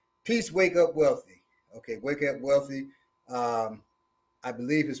cold. Peace, wake up wealthy. Okay, wake up wealthy. I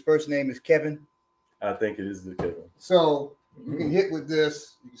believe his first name is Kevin. I think it is the Kevin. So you can hit with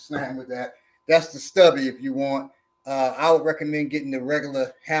this. You can slam with that. That's the stubby if you want. I would recommend getting the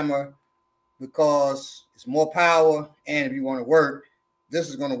regular hammer because it's more power, and if you want to work, this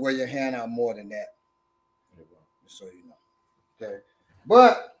is going to wear your hand out more than that. Just so you know. Okay.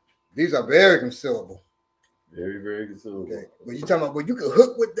 But these are very concealable. Very, very concealable. Okay. But you're talking about, well, you can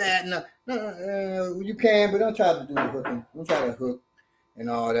hook with that. No, you can, but don't try to do the hooking. Don't try to hook and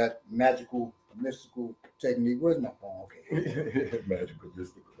all that magical, mystical technique. Where's my phone? Okay. Magical,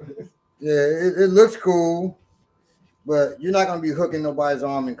 mystical. Yeah, it looks cool, but you're not going to be hooking nobody's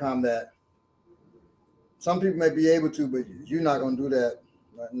arm in combat. Some people may be able to, but you're not going to do that.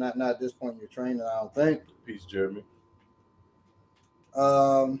 Not at this point in your training, I don't think. Peace, Jeremy.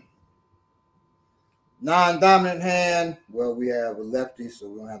 Non-dominant hand. Well, we have a lefty, so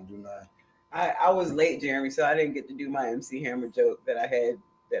we don't have to do none. I was late, Jeremy, so I didn't get to do my MC Hammer joke that I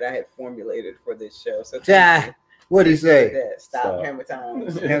had formulated for this show. So what did he say? Stop hammer time.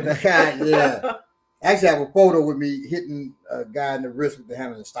 Yeah. Actually, I have a photo with me hitting a guy in the wrist with the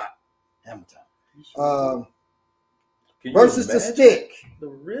hammer and stop hammer time. Versus the stick. The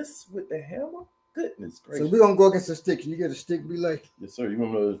wrist with the hammer? Goodness gracious. So we're going to go against the stick. Can you get a stick, Belay? Yes, sir. You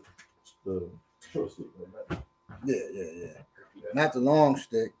remember the short stick? Yeah. Not the long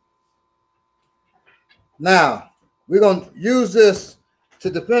stick. Now, we're going to use this to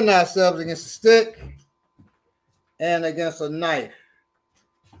defend ourselves against a stick and against a knife.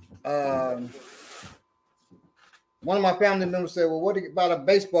 One of my family members said, well, what about a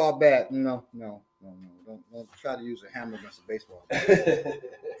baseball bat? No. Don't try to use a hammer against a baseball bat.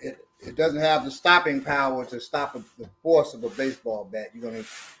 It doesn't have the stopping power to stop the force of a baseball bat. You're going to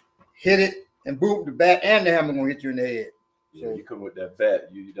hit it, and boom, the bat and the hammer going to hit you in the head. Yeah, so you come with that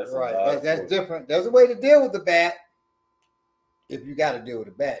bat. That's right. That's different. There's a way to deal with the bat if you got to deal with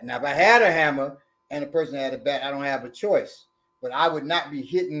a bat. Now, if I had a hammer and the person had a bat, I don't have a choice. but I would not be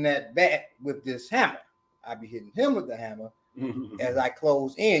hitting that bat with this hammer. I'd be hitting him with the hammer as I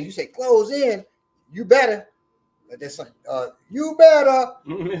close in. You say close in, you better. But there's some, you better,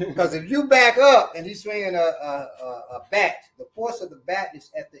 because if you back up and he's swinging a bat, the force of the bat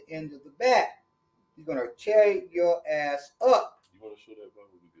is at the end of the bat. He's gonna tear your ass up. You want to show that ball?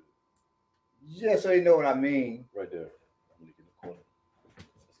 Would be good. Yeah, so you know what I mean. Right there. I'm gonna get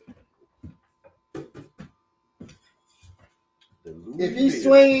the corner. If he's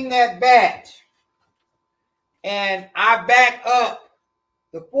swinging that bat and I back up,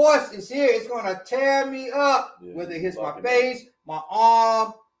 the force is here. It's going to tear me up, whether it hits my face, my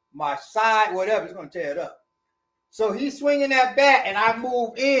arm, my side, whatever. It's going to tear it up. So he's swinging that bat, and I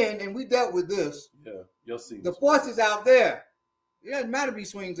move in, and we dealt with this. Yeah, you'll see. The force is out there. It doesn't matter if he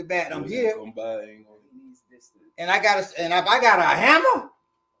swings the bat. I'm here, and I got if I got a hammer,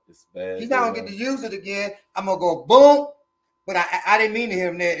 it's bad. He's not gonna get to use it again. I'm gonna go boom, but I didn't mean to hit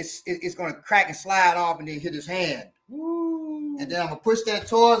him there. It's gonna crack and slide off, and then hit his hand. Woo. And then I'm gonna push that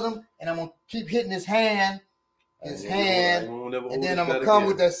towards him, and I'm gonna keep hitting his hand, and then I'm gonna come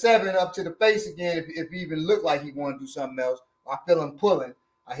with that 7 up to the face again. If he even look like he want to do something else, I feel him pulling.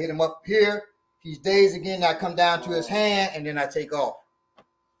 I hit him up here. He's dazed again. I come down to his hand, and then I take off.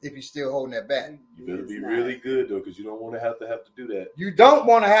 If he's still holding that bat, you better be really good though, because you don't want to have to do that. You don't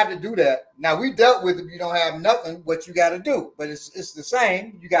want to have to do that. Now we dealt with if you don't have nothing, what you got to do, but it's the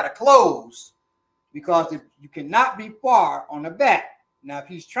same. You got to close because if you cannot be far on the bat. Now if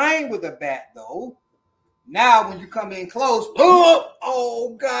he's trained with a bat though, now when you come in close,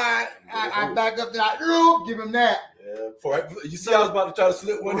 oh God, I back up to that, give him that. Yeah, you said I was about to try to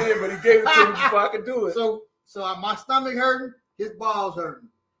slip one in, but he gave it to me before I could do it. So my stomach hurting, his balls hurting.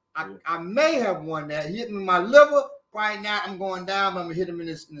 I may have won that. He hit me in my liver. Right now, I'm going down. I'm going to hit him in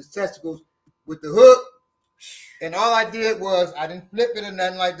his testicles with the hook. And all I did was, I didn't flip it or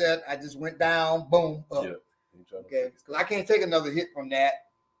nothing like that. I just went down, boom, up. Yeah. Okay, because I can't take another hit from that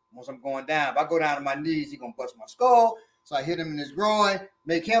once I'm going down. If I go down to my knees, he's going to bust my skull. So I hit him in his groin,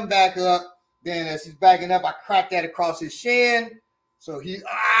 make him back up. Then as he's backing up, I crack that across his shin. So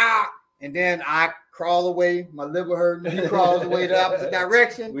and then I crawl away. My liver hurting. He crawls away the opposite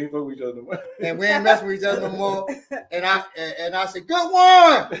direction. We ain't fuck with each other no more. And we ain't messing with each other no more. And I said, good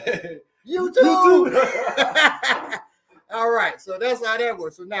one. You too. All right. So that's how that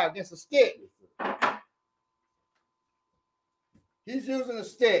works. So now against a stick. He's using a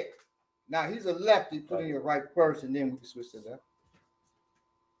stick. Now he's a lefty. Put in your right first, and then we can switch to left.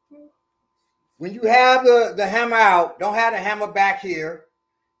 When you have the hammer out, don't have the hammer back here.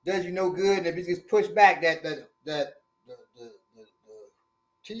 Does you no good, and if you just push back the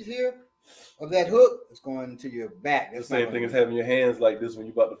teeth here of that hook, it's going into your back. That's the same thing as having your hands like this when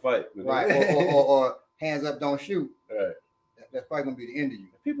you're about to fight, right? or hands up, don't shoot. Right. That's probably gonna be the end of you.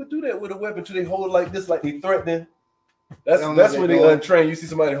 People do that with a weapon too. They hold it like this, like they threatening. That's when they untrained. You see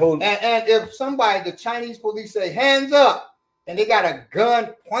somebody holding. And if the Chinese police say hands up, and they got a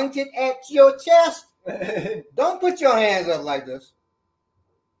gun pointed at your chest, don't put your hands up like this.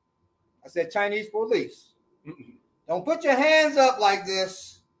 I said Chinese police. Don't put your hands up like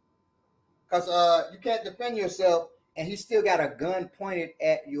this because you can't defend yourself, and he still got a gun pointed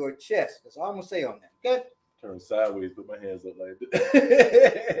at your chest. That's all I'm going to say on that. Okay? Turn sideways, put my hands up like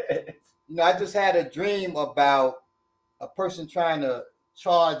this. I just had a dream about a person trying to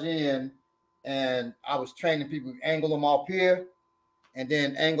charge in, and I was training people to angle them off here and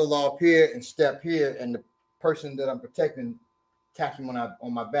then angle off here and step here, and the person that I'm protecting taps him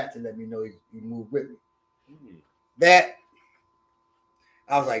on my back to let me know he moved with me. That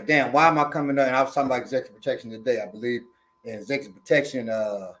I was like, damn, why am I coming up? And I was talking about executive protection today. I believe an executive protection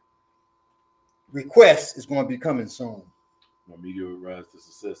request is going to be coming soon. My media will rise to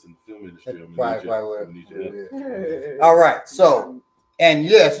success in the film industry. All right. So, and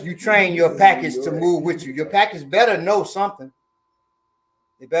yes, you train your package to move with you. Your package better know something.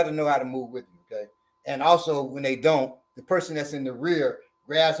 They better know how to move with you. Okay. And also, when they don't, the person that's in the rear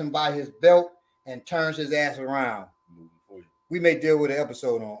grabs him by his belt and turns his ass around. We may deal with an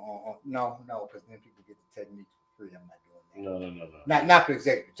episode on no, because then people get the technique for free. I'm not doing that. No. Not for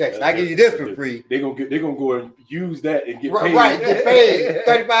executive protection. I give you this for free. They're gonna go and use that and get paid. Right, get paid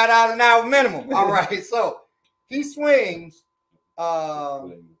 $35 an hour minimum. All right. So he swings.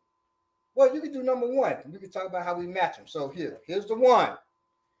 Well, you can do number one. We can talk about how we match them. So here's the one.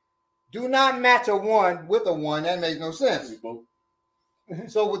 Do not match a 1 with a 1. That makes no sense.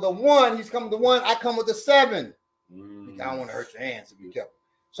 So with a 1, he's coming with the 1. I come with the 7. I don't want to hurt your hands, so be careful.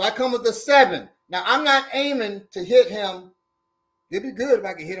 So I come with the 7. Now I'm not aiming to hit him. It'd be good if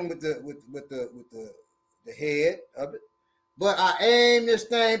I could hit him with the head of it. But I aim this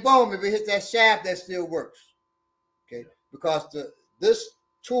thing, boom, if it hits that shaft, that still works. Okay, because this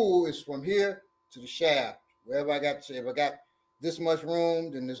tool is from here to the shaft. Wherever I got, if I got this much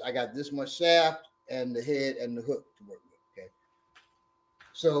room, then I got this much shaft and the head and the hook to work with. Okay,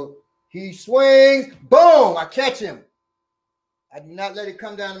 so he swings, boom, I catch him. I do not let it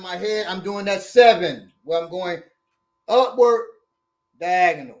come down to my head. I'm doing that 7 where I'm going upward,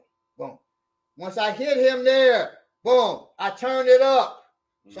 diagonal, boom. Once I hit him there, boom, I turn it up.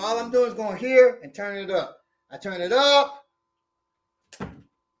 So all I'm doing is going here and turn it up. I turn it up.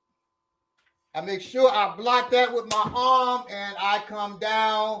 I make sure I block that with my arm and I come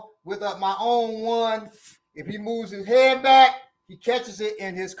down with my own one. If he moves his head back, he catches it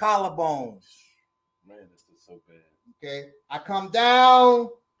in his collarbone. Man, this is so bad. Okay, I come down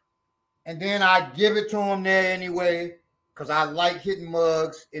and then I give it to him there anyway because I like hitting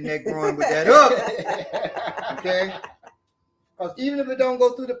mugs in that groin with that hook. Okay, because even if it don't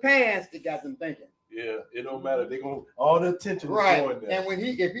go through the pants, it got them thinking. Yeah, it don't matter. They gonna all the attention is going there. And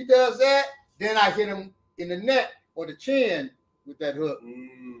if he does that, then I hit him in the neck or the chin with that hook.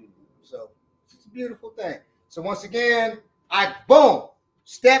 So it's a beautiful thing. So once again, I boom,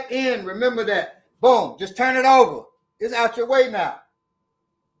 step in. Remember that. Boom, just turn it over. It's out your way now.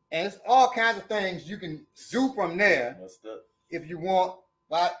 And it's all kinds of things you can do from there if you want.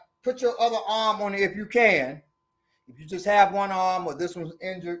 But put your other arm on it if you can. If you just have one arm or this one's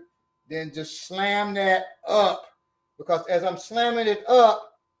injured, then just slam that up. Because as I'm slamming it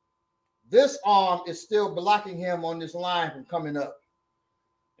up, this arm is still blocking him on this line from coming up.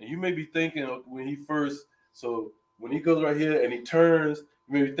 And you may be thinking when he goes right here and he turns,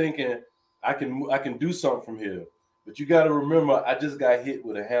 you may be thinking, I can do something from here. But you got to remember, I just got hit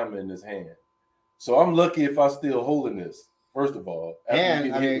with a hammer in his hand. So I'm lucky if I'm still holding this, first of all.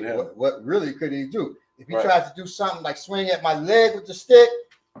 And I mean, what really could he do? If he tries to do something like swing at my leg with the stick,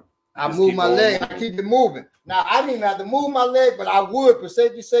 I move my leg, I keep it moving. Now, I didn't have to move my leg, but I would for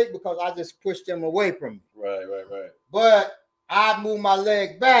safety's sake because I just pushed him away from me. Right. But I'd move my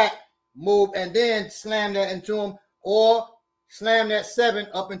leg back, and then slam that into him or slam that 7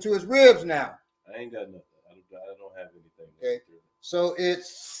 up into his ribs now. I ain't got nothing. I don't have anything. Okay. So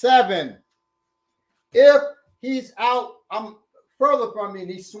it's 7. If he's out, I'm further from me and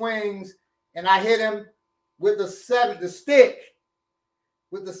he swings and I hit him with the stick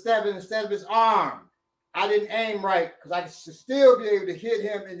with the 7 instead of his arm. I didn't aim right because I should still be able to hit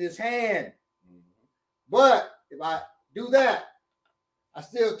him in his hand. But if I do that, I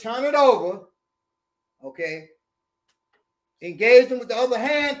still turn it over. Okay. Engage him with the other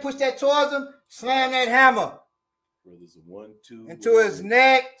hand, push that towards him, slam that hammer. There's a 1, 2. Into his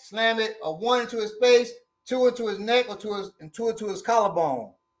neck, slam it, a 1 into his face, 2 into his neck, or 2 into his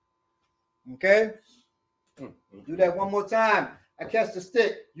collarbone. Okay? Do that one more time. I catch the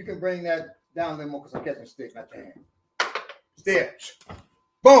stick. You can bring that down a little more because I'm catching the stick, not the hand. There.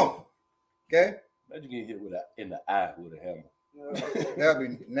 Boom. Okay? Imagine getting hit in the eye with a hammer.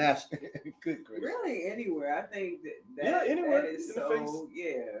 That'd be nasty. Good gracious. Really, anywhere. I think anywhere. that is so,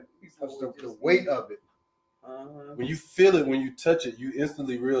 That's the weight of it. When you feel it, when you touch it, you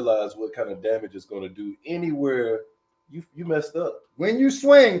instantly realize what kind of damage it's going to do anywhere you messed up. When you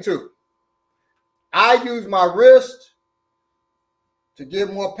swing, too, I use my wrist to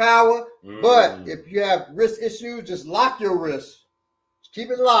give more power. But if you have wrist issues, just lock your wrist. Just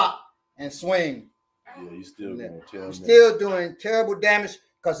keep it locked and swing. Yeah, you're still doing terrible damage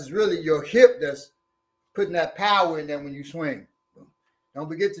because it's really your hip that's putting that power in there when you swing. Don't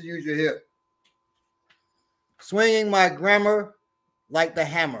forget to use your hip. Swinging my grammar like the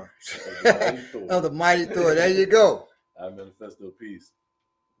hammer of the mighty Thor. There you go. I manifesto peace.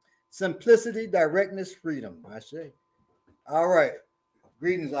 Simplicity, directness, freedom, I say. All right.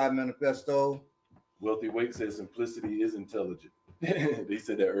 Greetings, I manifesto. Wealthy Wake says simplicity is intelligent. They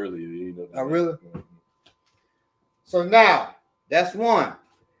said that earlier. You know. Oh, really? So now, that's 1.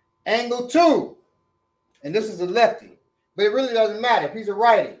 Angle 2. And this is a lefty. But it really doesn't matter if he's a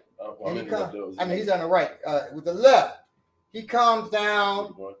righty. He's on the right. With the left, he comes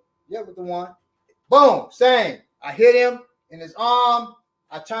down. With the 1. Boom, same. I hit him in his arm.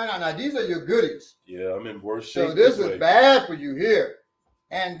 I turn out. Now, these are your goodies. Yeah, I'm in worse shape. So this is bad for you here.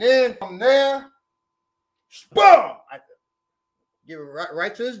 And then from there, boom! I give it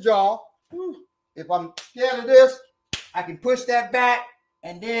right to his jaw. If I'm scared of this, I can push that back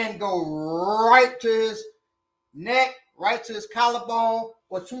and then go right to his neck, right to his collarbone,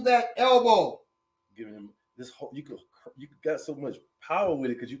 or to that elbow. Giving him this whole, you got so much power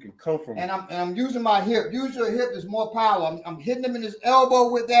with it because you can come from. And I'm using my hip. Use your hip. There's more power. I'm hitting him in his elbow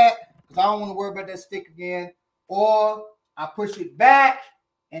with that because I don't want to worry about that stick again. Or I push it back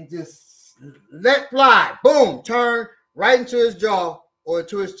and just let fly. Boom, turn right into his jaw or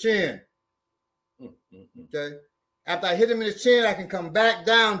to his chin. Okay. After I hit him in his chin, I can come back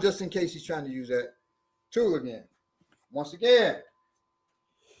down just in case he's trying to use that tool again. Once again,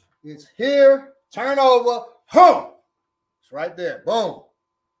 it's here, turn over, hum. It's right there. Boom.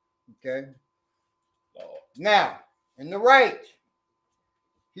 Okay. Now, in the right,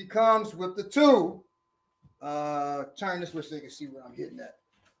 he comes with the two. Turn this way so you can see where I'm hitting at.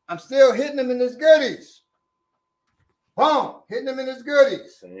 I'm still hitting him in his goodies. Boom. Hitting him in his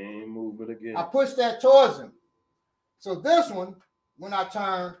goodies. Same movement again. I push that towards him. So this one, when I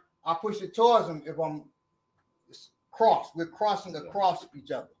turn, I push it towards him if I'm crossed. We're crossing across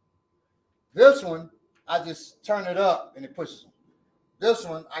each other. This one, I just turn it up and it pushes him. This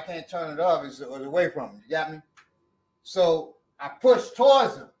one, I can't turn it up. It's away from him. You got me? So I push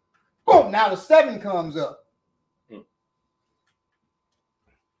towards him. Boom. Now the 7 comes up.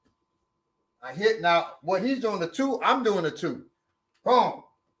 I hit. Now, what he's doing the 2, I'm doing the 2. Boom.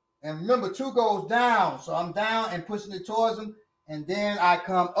 And remember, 2 goes down. So I'm down and pushing it towards him. And then I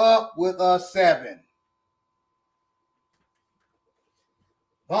come up with a 7.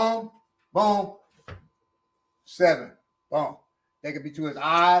 Boom. Boom. 7. Boom. They can be to his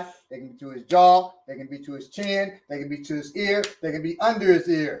eye. They can be to his jaw. They can be to his chin. They can be to his ear. They can be under his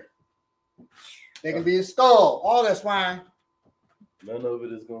ear. They can be his skull. All that's fine. None of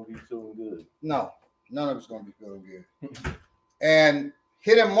it is going to be feeling good. No, none of it's going to be feeling good. And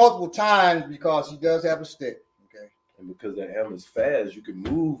hit him multiple times because he does have a stick. Okay. And because that hammer's fast, you can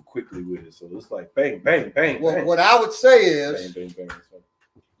move quickly with it. So it's like bang, bang, bang. Well, bang. what I would say is Bang, bang, bang.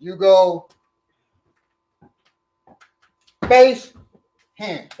 you go face,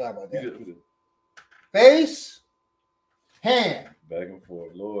 hand. Sorry about that. Face, hand. Back and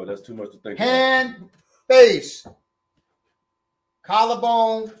forth. Lord, that's too much to think hand, about. Face.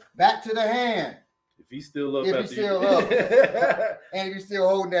 Collarbone, back to the hand. If he's still up, if he's still up, and if he's still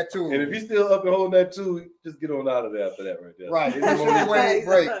holding that tool, and if he's still up and holding that tool, just get on out of there after that, right there. Right, this is the way it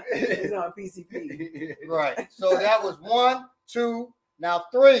break. It's on PCP. Right. So that was 1, 2. Now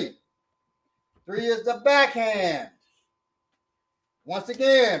 3. 3 is the backhand. Once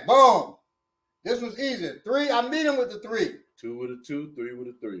again, boom. This was easier. 3. I meet him with the 3. 2 with a 2, 3 with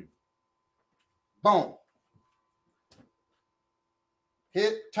a 3. Boom.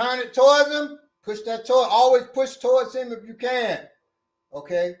 Hit, turn it towards him, push that towards, always push towards him if you can.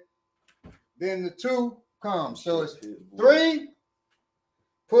 Okay. Then the 2 comes. So it's 3,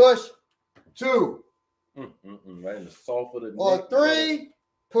 push, 2. Right in the soft of the or neck. 3,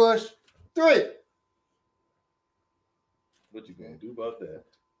 push, 3. What you gonna do about that?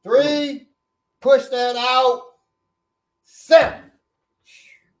 3, push that out, 7.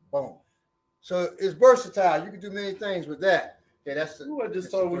 Boom. So it's versatile. You can do many things with that. Okay, that's the. Ooh, I just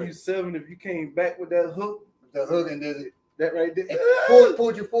saw when you 7, if you came back with that hook, and then that right there,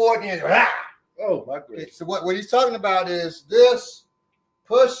 pulled you forward, and then, oh my goodness. Okay, so what he's talking about is this,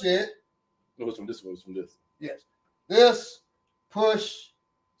 push it. No, it's from this one. It's from this. Yes, this push.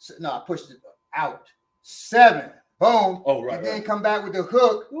 No, I pushed it out. 7. Boom. Oh, right. And then come back with the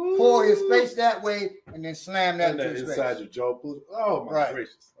hook, pull his face that way, and then slam that into his inside face. your jaw. Oh my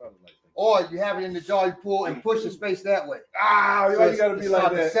gracious. I don't like that. Or you have it in the jaw, you pull and push his face that way. Ah, So you gotta be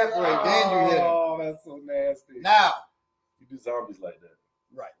like that. Separate, then you hit him. Oh, that's so nasty. Now, you do zombies like that.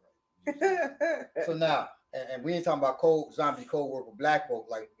 Right. So now, and we ain't talking about zombie cold work with black folk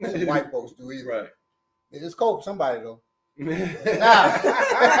like white folks do either. Right. It's cold for somebody though.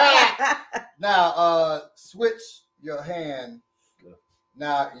 Now, switch your hand.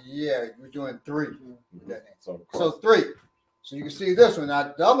 Now, yeah, we're doing 3. So 3. So you can see this one.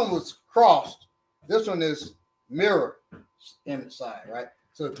 Now, the other one was crossed. This one is mirror inside, right?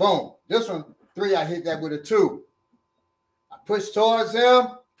 So boom. This one, 3, I hit that with a 2. I push towards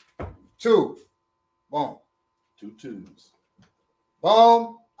him, 2. Boom. 2 2s.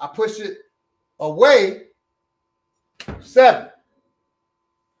 Boom. I push it away, 7.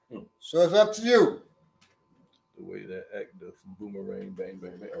 So it's up to you. The way that act, the boomerang, bang,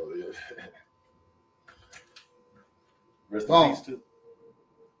 bang, bang. Oh, yeah. Rest in peace too.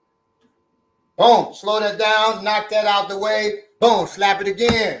 Boom. Slow that down. Knock that out the way. Boom. Slap it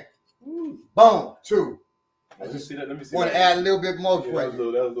again. Boom. 2. Let me see that. Want to add a little bit more that was a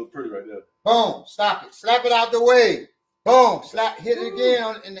little pretty right there. Boom. Stop it. Slap it out the way. Boom. Slap. Hit it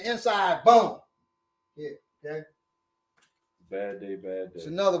again in the inside. Boom. Hit. Okay. Bad day, bad day. It's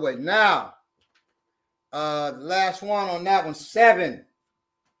another way. Now, the last one on that one, 7.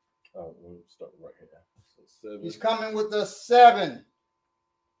 Oh, we'll start right here. So 7. He's coming with the 7.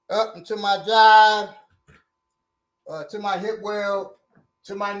 Up into my jive. to my hip well,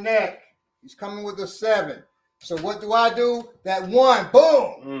 to my neck. He's coming with a 7. So what do? That 1,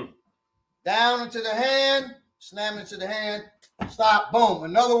 boom, down into the hand, slam into the hand, stop, boom,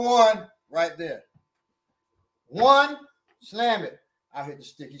 another 1 right there. 1, slam it. I hit the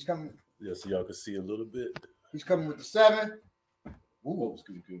stick. He's coming. Yeah, so y'all can see a little bit. He's coming with the 7. Ooh,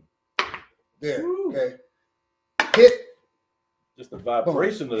 good. There. Woo. Okay. Hit. Just the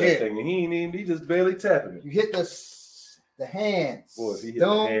vibration boom, of that hit. thing, and he just barely tapping it. You hit the hands. Boy, if he hit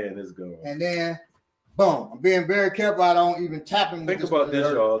boom, the hand, it's gone. and then boom. I'm being very careful. I don't even tap him. Think about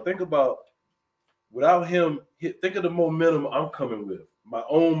this, y'all. Think about without him. Think of the momentum I'm coming with. My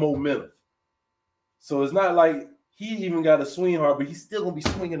own momentum. So it's not like he even got a swing hard, but he's still gonna be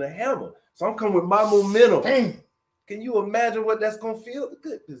swinging a hammer. So I'm coming with my momentum. Dang. Can you imagine what that's gonna feel?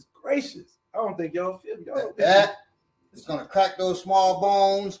 Goodness gracious! I don't think y'all feel that. It's gonna crack those small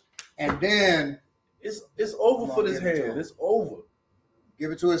bones, and then it's over for this hand. It's over.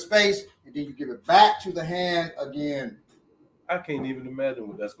 Give it to his face, and then you give it back to the hand again. I can't even imagine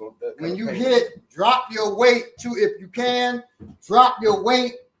what that's going to. When you hit, drop your weight too, if you can. Drop your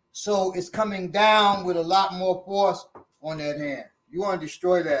weight so it's coming down with a lot more force on that hand. You want to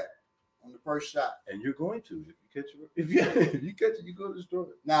destroy that on the first shot, and you're going to if you catch it. If you catch it, you're going to destroy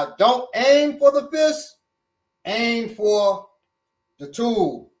it. Now, don't aim for the fist. Aim for the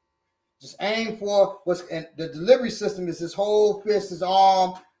tool. Just aim for what's in the delivery system. Is his whole fist, his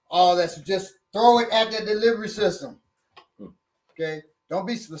arm, all that. So just throw it at the delivery system. Okay. Don't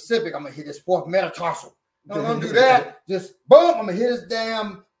be specific. I'm gonna hit his 4th metatarsal. No, don't do that. Just boom. I'm gonna hit his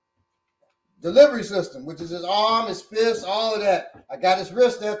damn delivery system, which is his arm, his fist, all of that. I got his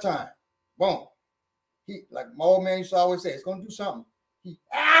wrist that time. Boom. He, like my old man used to always say, it's gonna do something.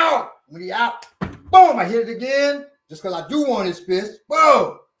 Ow! When he out, boom, I hit it again. Just because I do want his fist.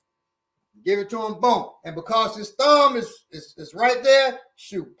 Boom. Give it to him, boom. And because his thumb is right there,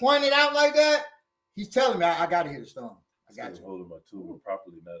 shoot, point it out like that, he's telling me I gotta hit his thumb. I got to holding my tool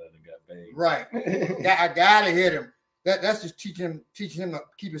properly now that I got banged. Right. I gotta hit him. That's just teaching him to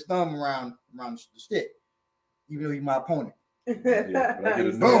keep his thumb around the stick, even though he's my opponent. Yeah,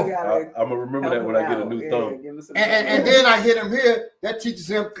 I'm gonna remember that when I get a new thumb. And then I hit him here. That teaches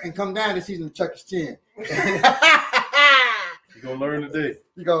him and come down and sees him chuck his chin. You're gonna learn today.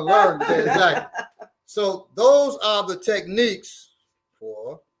 You're gonna learn today, exactly. So those are the techniques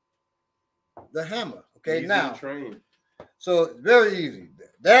for the hammer. Okay, easy now to train. So it's very easy.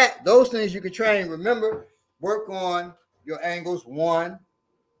 Those things you can train. Remember, work on your angles 1,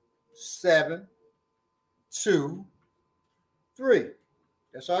 7, 2, 3.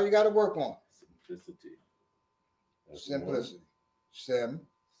 That's all you got to work on. Simplicity. 7,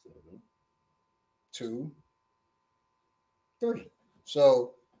 2, 3.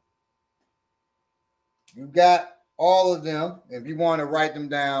 So you got all of them. If you want to write them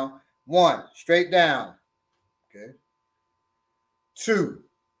down, 1, straight down. Okay. 7,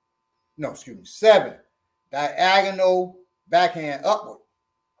 diagonal backhand upward.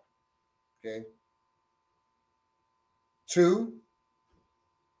 Okay. 2,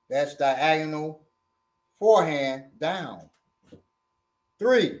 that's diagonal forehand down.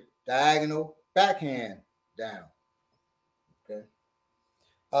 3, diagonal backhand down. Okay.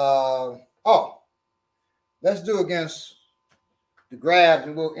 Let's do against the grabs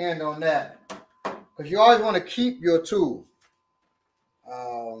and we'll end on that. Because you always want to keep your tool.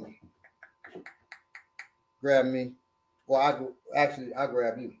 Grab me. Well, I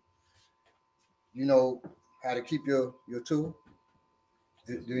grab you. You know how to keep your tool?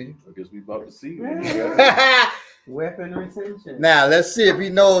 Do you? I guess we about to see. Weapon retention. Now let's see if he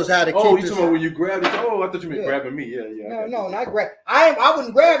knows how to keep. Oh, you talking about when you grab it? Oh, I thought you meant grabbing me. Yeah. No, not grab. I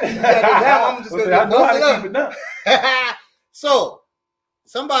wouldn't grab you. I'm just gonna I know how to keep it now. So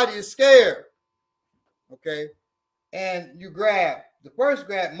somebody is scared. Okay, and you grab. The first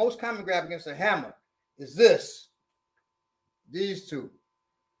grab, most common grab against a hammer is this. These two.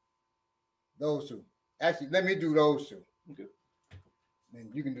 Those two. Actually, let me do those two. Okay.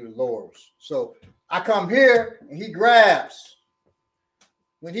 And you can do the lowers. So I come here and he grabs.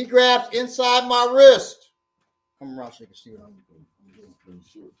 When he grabs inside my wrist, come around so you can see what I'm doing.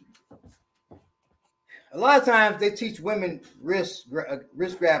 A lot of times they teach women wrist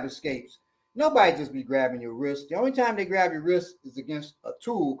grab escapes. Nobody just be grabbing your wrist. The only time they grab your wrist is against a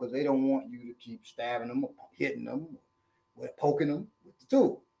tool because they don't want you to keep stabbing them or hitting them or poking them with the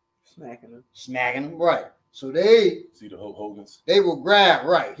tool. Smacking them, right. So they see the Hulk Hogan's. They will grab,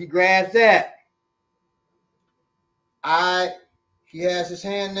 right. He grabs that. He has his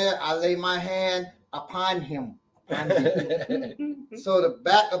hand there. I lay my hand upon him. So the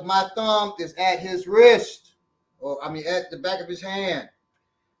back of my thumb is at his wrist. or I mean at the back of his hand.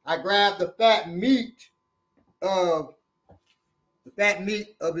 I grab the fat meat of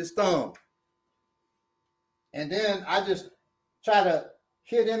his thumb. And then I just try to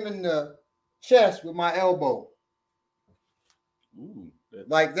hit him in the chest with my elbow. Ooh,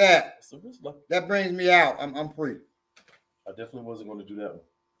 like that. Like, that brings me out. I'm free. I definitely wasn't going to do that one.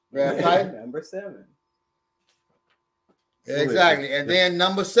 Grab tight. Number 7. Exactly. And then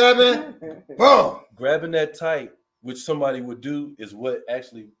number 7, boom. Grabbing that tight, which somebody would do, is what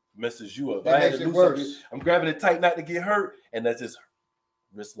actually messes you up. That makes it worse. I'm grabbing it tight not to get hurt, and that's just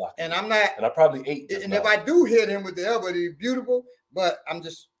wrist locking. And I'm not. And I probably ate. And if I do hit him with the elbow, it'd be beautiful. But I'm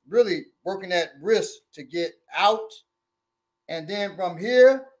just really working that wrist to get out. And then from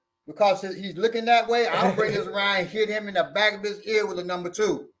here, because he's looking that way, I'll bring this around and hit him in the back of his ear with a number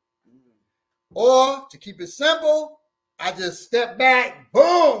 2. Or to keep it simple, I just step back,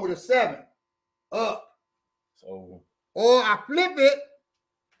 boom, with a 7 up. So, or I flip it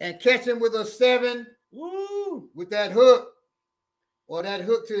and catch him with a 7 woo, with that hook, or that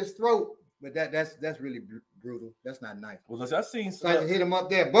hook to his throat. But that's really brutal. That's not nice. Well, listen, I seen so I hit him up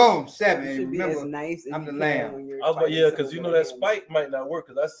there, boom, 7. It And remember, nice I'm the lamb. I was like, yeah, because you know that spike might not work.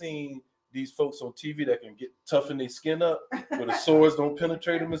 Because I seen these folks on TV that can get toughen their skin up, where the swords don't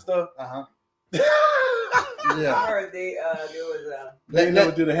penetrate them and stuff. Yeah. I heard there was They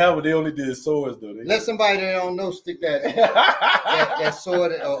never did a hammer. They only did swords, though. Let somebody that don't know stick that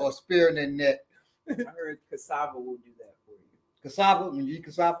sword or spear in their neck. I heard cassava will do that for you. Cassava? When you eat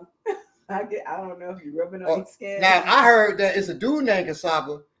cassava? I don't know if you're rubbing on your skin. Now I heard that it's a dude named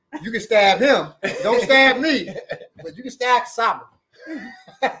Cassava. You can stab him. Don't stab me, but you can stab Cassava.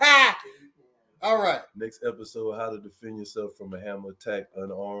 All right. Next episode: how to defend yourself from a hammer attack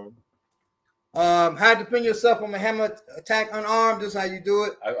unarmed. How to defend yourself from a hammer attack unarmed. This is how you do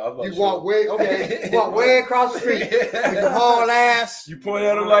it. You walk way across the street with your haul ass. You point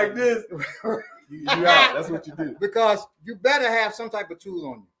at him like this. You out. That's what you do. Because you better have some type of tool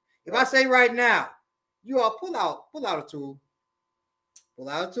on you. If I say right now, you all pull out a tool. Pull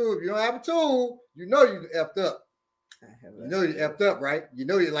out a tool. If you don't have a tool, you know you effed up. You know you effed up, right? You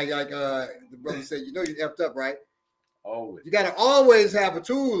know you like the brother said, you know you effed up, right? Always. You gotta always have a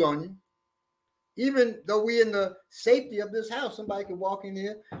tool on you. Even though we in the safety of this house, somebody could walk in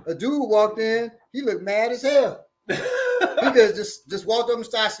here. A dude walked in, he looked mad as hell. He could just walked up and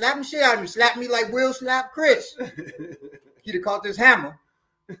started slapping shit out of me, slapped me like Will slapped Chris. He'd have caught this hammer.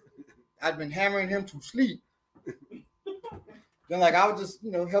 I'd been hammering him to sleep. Then like I was just,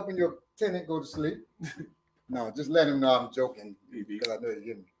 helping your tenant go to sleep. No, just let him know I'm joking because I know you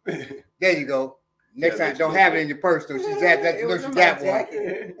get me. There you go. Next time, don't have it in your purse though. She's that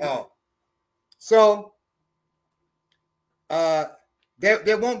one. Oh. So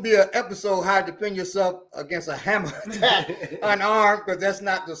there won't be an episode how to defend yourself against a hammer attack unarmed, because that's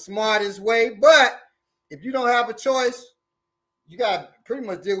not the smartest way. But if you don't have a choice, you got to pretty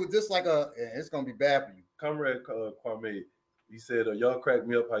much deal with this like it's going to be bad for you. Comrade Kwame, he said, y'all crack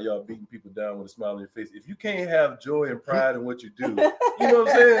me up how y'all beating people down with a smile on your face. If you can't have joy and pride in what you do, you know what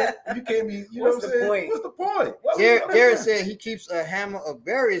I'm saying? You can't be, What's the point? Jared said he keeps a hammer of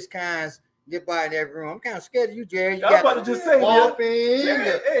various kinds nearby in every room. I'm kind of scared of you, Jared. You I was about to just say,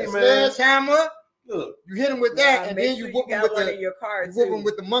 the sledgehammer. Look, you hit him with that, and then you whoop him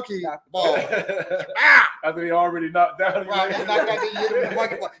with the monkey ball. I think he already knocked down. Right, you hit him with the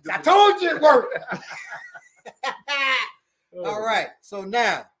monkey ball. I told you it worked. All right, so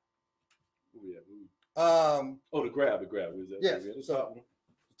now, the grab. Is that yes. So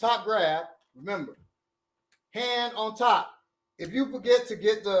top grab. Remember, hand on top. If you forget to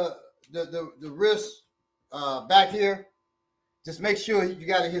get the wrist back here, just make sure you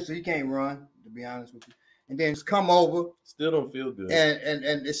got it here so he can't run. To be honest with you, and then just come over. Still don't feel good,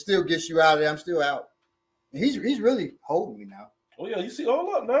 and it still gets you out of there. I'm still out. And he's really holding me now. Oh yeah, you see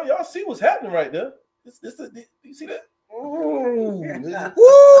all up now. Y'all see what's happening right there. You see that? Ooh, he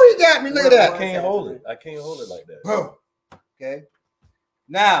got me. Look at that. I can't hold it like that. Boom. Okay.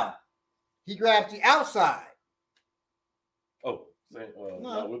 Now he grabs the outside. Oh, yeah.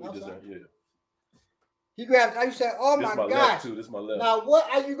 He grabs. I said, "Oh my gosh!" This is my left. Now, what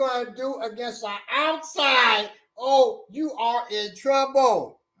are you going to do against the outside? Oh, you are in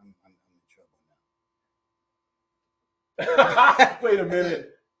trouble. I'm in trouble now. Wait a minute.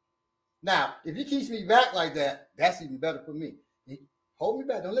 Now, if he keeps me back like that, that's even better for me. Hold me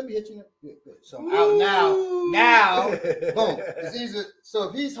back. Don't let me hit you. Good. So I'm out now. Now, boom. It's easier. So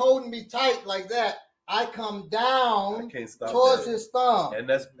if he's holding me tight like that, I come down towards his thumb. And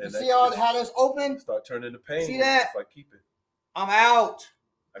that's see how that's open? Start turning the pain. See that? If I keep it. I'm out.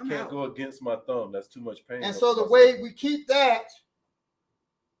 I can't go against my thumb. That's too much pain. And so the way we keep that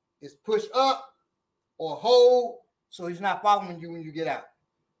is push up or hold so he's not following you when you get out.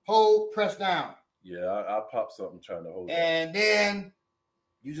 Hold, press down. Yeah, I'll pop something trying to hold it. And then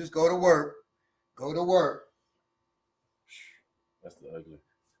you just go to work. Go to work. That's the ugly.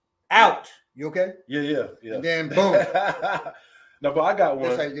 Out. You okay? Yeah. And then boom. No, but I got one.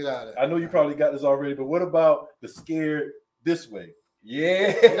 That's how you get out of it. I know you probably got this already, but what about the scared this way?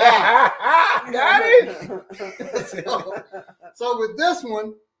 Yeah. Got it. So with this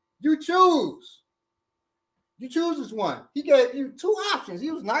one, you choose. You choose this one. He gave you 2 options.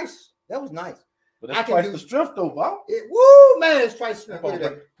 He was nice. That was nice. But that's twice the strength, though, Bob. Woo, man, it's twice the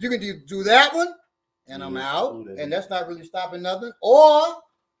strength. You can do that one, and I'm out, and that's not really stopping nothing. Or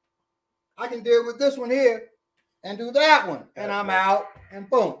I can deal with this one here and do that one, and I'm out, and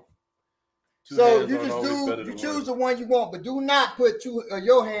boom. So you just choose the one you want, but do not put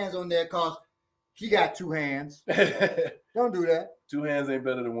your hands on there because he got 2 hands. Don't do that. 2 hands ain't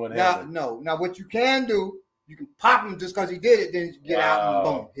better than 1 hand. No. Now what you can do, you can pop him just because he did it, then you get out and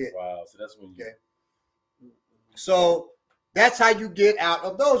boom, hit. Wow. So that's when you. Okay. So that's how you get out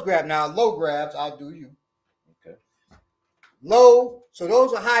of those grabs. Now low grabs, I'll do you. Okay. Low. So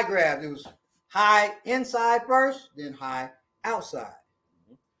those are high grabs. It was high inside first, then high outside.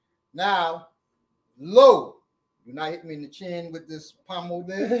 Mm-hmm. Now, low. You're not hitting me in the chin with this pommel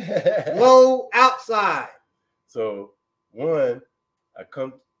there. Low outside. So 1, I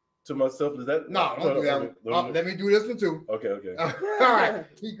come to myself. Is that no? Don't do that one. Let me do this one too. Okay. All right.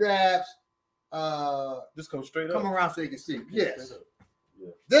 He grabs. Just come straight up. Come around so you can see. Yes. Yeah.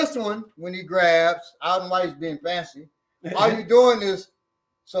 This one, when he grabs, I don't know why he's being fancy. All you're doing is,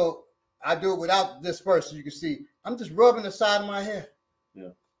 so I do it without this first so you can see. I'm just rubbing the side of my hair. Yeah.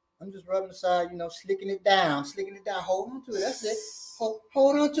 I'm just rubbing the side, slicking it down. Hold on to it. That's it. Hold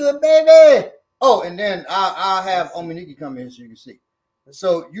on to it, baby. Oh, and then I'll have Omaniki come in so you can see.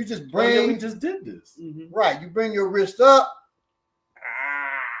 So you just bring. We just did this. Mm-hmm. Right. You bring your wrist up.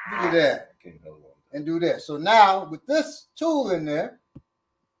 Look at that. And do that. So now with this tool in there,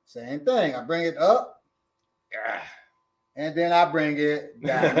 same thing. I bring it up. And then I bring it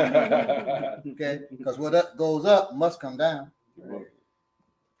down. Okay? Because what goes up must come down. Right.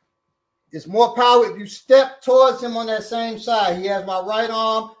 It's more power if you step towards him on that same side. He has my right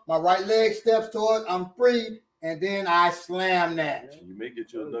arm, my right leg steps towards, I'm free, and then I slam that. You may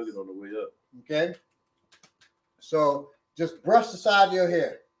get your nugget on the way up. Okay? So just brush the side of your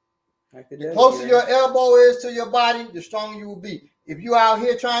hair. The closer your elbow is to your body, the stronger you will be. If you're out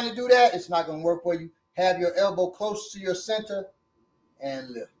here trying to do that, it's not going to work for you. Have your elbow close to your center and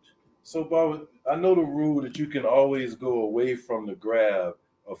lift. So, Bob, I know the rule that you can always go away from the grab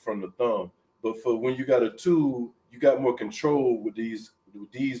or from the thumb, but for when you got a tool, you got more control with these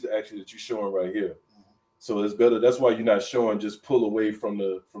actually that you're showing right here. Mm-hmm. So it's better. That's why you're not showing just pull away from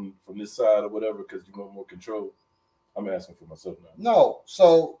this side or whatever because you want more control. I'm asking for myself now. No.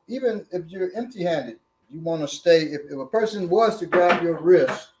 So even if you're empty-handed, you want to stay. If a person was to grab your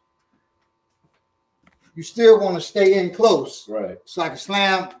wrist, you still want to stay in close. Right. So I can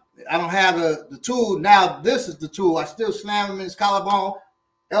slam. I don't have the tool. Now this is the tool. I still slam him in his collarbone,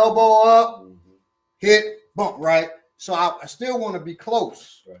 elbow up, hit, bump, right? So I still want to be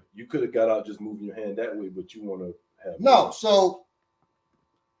close. Right. You could have got out just moving your hand that way, but you want to have. No. So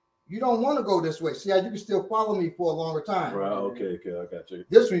you don't want to go this way. See how you can still follow me for a longer time. Right. Okay. I got you.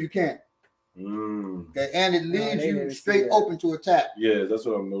 This one you can't. Okay. And it leaves you straight open to attack. Yeah, that's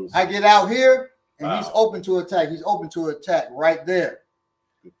what I'm noticing. I get out here and he's open to attack. He's open to attack right there.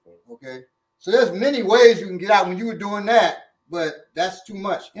 Good point. Okay. So there's many ways you can get out when you were doing that, but that's too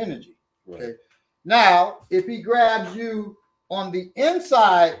much energy. Right. Okay. Now, if he grabs you on the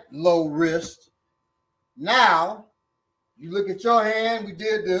inside low wrist, now you look at your hand. We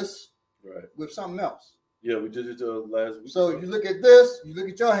did this with something else. Yeah, we did it last week. So you look at this, you look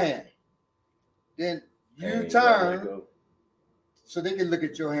at your hand. Then you turn so they can look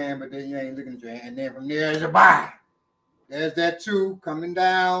at your hand, but then you ain't looking at your hand. And then from there is a buy. There's that 2 coming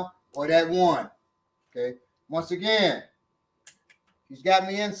down or that 1. Okay. Once again, he's got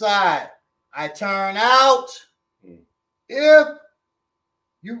me inside. I turn out. If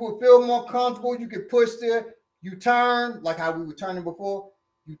you will feel more comfortable, you can push there. You turn like how we were turning before.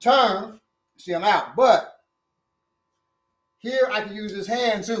 You turn. See, I'm out. But here I can use his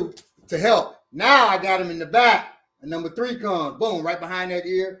hand too to help. Now I got him in the back. And number 3 comes, boom, right behind that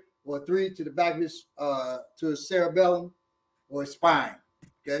ear, or 3 to the back of his to his cerebellum or his spine.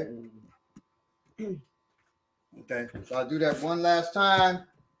 Okay. Okay. So I'll do that one last time.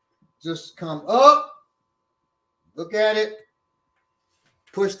 Just come up, look at it,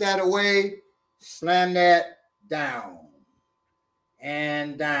 push that away, slam that down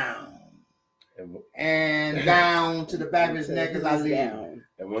and down and down to the back of his neck as I leave.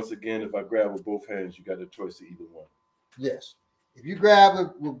 And once again, if I grab with both hands, you got a choice of either one. Yes. If you grab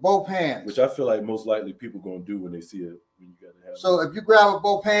it with both hands, which I feel like most likely people gonna do when they see it. When you gotta have so if you grab with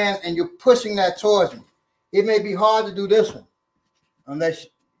both hands and you're pushing that towards you, it may be hard to do this one unless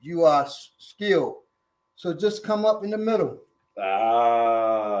you are skilled. So just come up in the middle.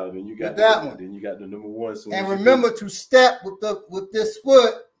 Then you got that one. Then you got the number one. And remember to step with this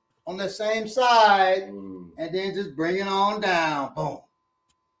foot on the same side, and then just bring it on down. Boom.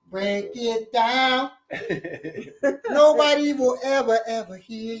 Break it down. Nobody will ever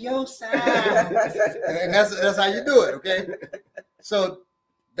hear your sound. And that's how you do it, okay? So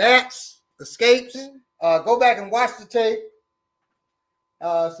that's escapes. Go back and watch the tape.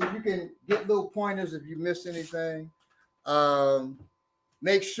 So you can get little pointers if you miss anything.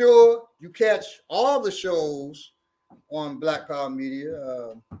 Make sure you catch all the shows on Black Power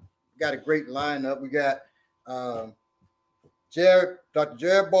Media. Got a great lineup. We got Dr.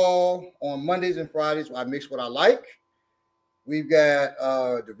 Jared Ball on Mondays and Fridays. I mix what I like. We've got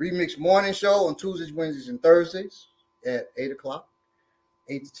the Remix Morning Show on Tuesdays, Wednesdays, and Thursdays at 8 o'clock,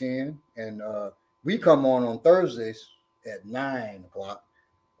 8 to 10. And we come on Thursdays at 9 o'clock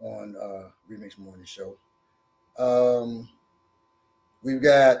on Remix Morning Show. We've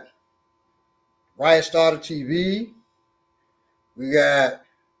got Riot Starter TV. We got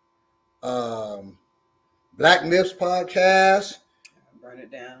Black Myths Podcast. Burn It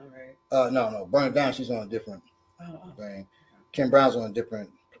Down, right? No, Burn It Down. She's on a different thing. Kim Brown's on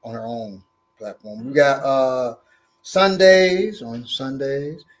her own platform. We got Sundays on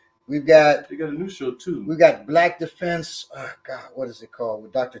Sundays. They got a new show too. We got Black Defense. Oh God, what is it called?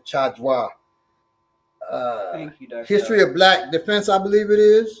 With Dr. Chadwa. Thank you, Dr. History of Black Defense, I believe it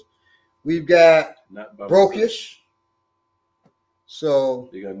is. We've got Brokish. So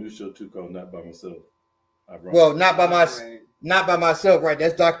they got a new show too called Not By Myself. Well, not by myself, right?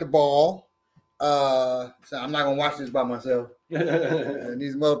 That's Dr. Ball. So I'm not gonna watch this by myself. And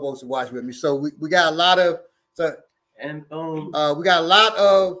these mother folks will watch with me. So we got a lot of we got a lot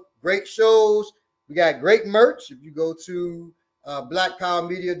of great shows. We got great merch. If you go to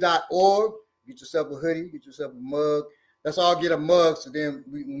blackpowermedia.org, get yourself a hoodie, get yourself a mug. Let's all get a mug, so then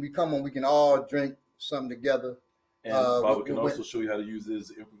when we come on, we can all drink something together. And Baba can also show you how to use it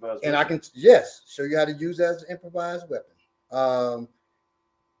as an improvised weapon. And I can, show you how to use it as an improvised weapon.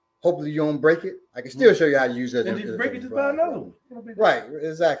 Hopefully you don't break it. I can still show you how to use it. And if you break it, just buy another one. Right,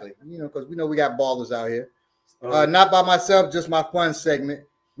 exactly. Because we know we got ballers out here. Not by myself, just my fun segment.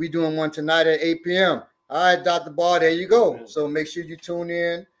 We doing one tonight at 8 p.m. All right, Dr. Ball, there you go. So make sure you tune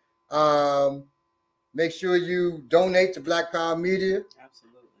in. Make sure you donate to Black Power Media.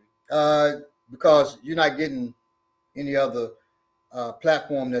 Absolutely. Because you're not getting any other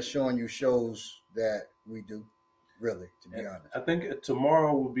platform that's showing you shows that we do, really, to be honest. I think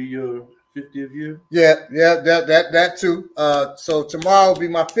tomorrow will be your 50th year. Yeah, that too. So tomorrow will be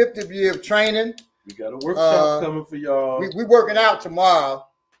my 50th year of training. We got a workshop coming for y'all. We working out tomorrow.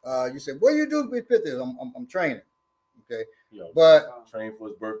 You said, what do you do for 50th? I'm training. Okay. But train for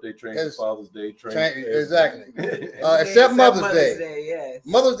his birthday, train for Father's Day, exactly. Except Mother's Day. Yes.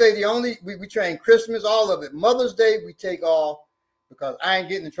 Mother's Day, we train Christmas, all of it. Mother's Day, we take off because I ain't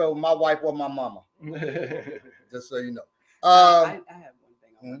getting in trouble with my wife or my mama. Just so you know. I have one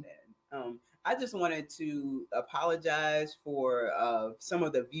thing I want to add. I just wanted to apologize for some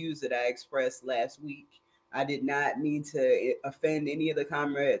of the views that I expressed last week. I did not mean to offend any of the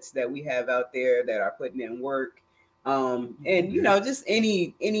comrades that we have out there that are putting in work. And just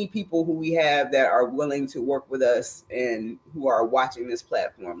any people who we have that are willing to work with us and who are watching this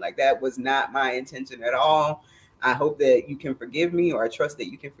platform. Like, that was not my intention at all. I hope that you can forgive me, or I trust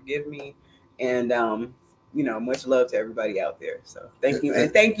that you can forgive me. And much love to everybody out there. So thank you,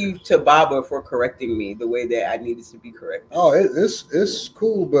 and thank you to Baba for correcting me the way that I needed to be corrected. Oh, it's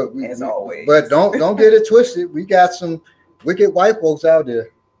cool, but as always. But don't get it twisted. We got some wicked white folks out there.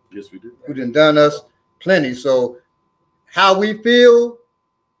 Yes, we do. Who done us plenty. So how we feel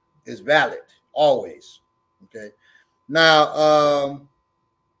is valid always. Okay. Now,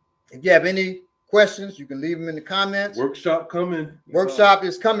 if you have any questions, you can leave them in the comments. Workshop coming. Workshop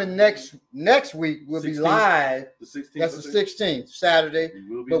is coming next week. We'll 16th, be live. The 16th. That's the 16th, Saturday.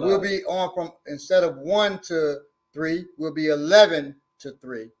 We'll be on from, instead of 1 to 3, we'll be 11 to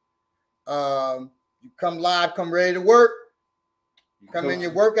 3. You come live, come ready to work. Come in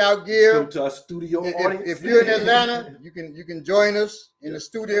your workout gear. Come to our studio audience. If you're in Atlanta, you can join us in the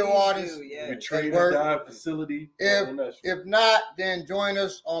studio audience. We train and dive facility. If not, then join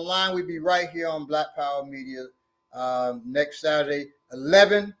us online. We'll be right here on Black Power Media next Saturday,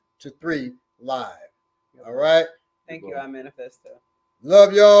 11 to 3 live. All right. Thank you, I Manifesto.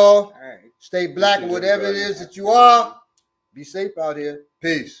 Love y'all. All right. Stay black, whatever it is that you are. Be safe out here.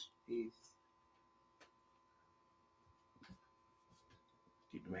 Peace. Peace.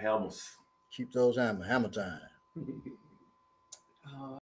 Keep them hammers. Keep those hammer time.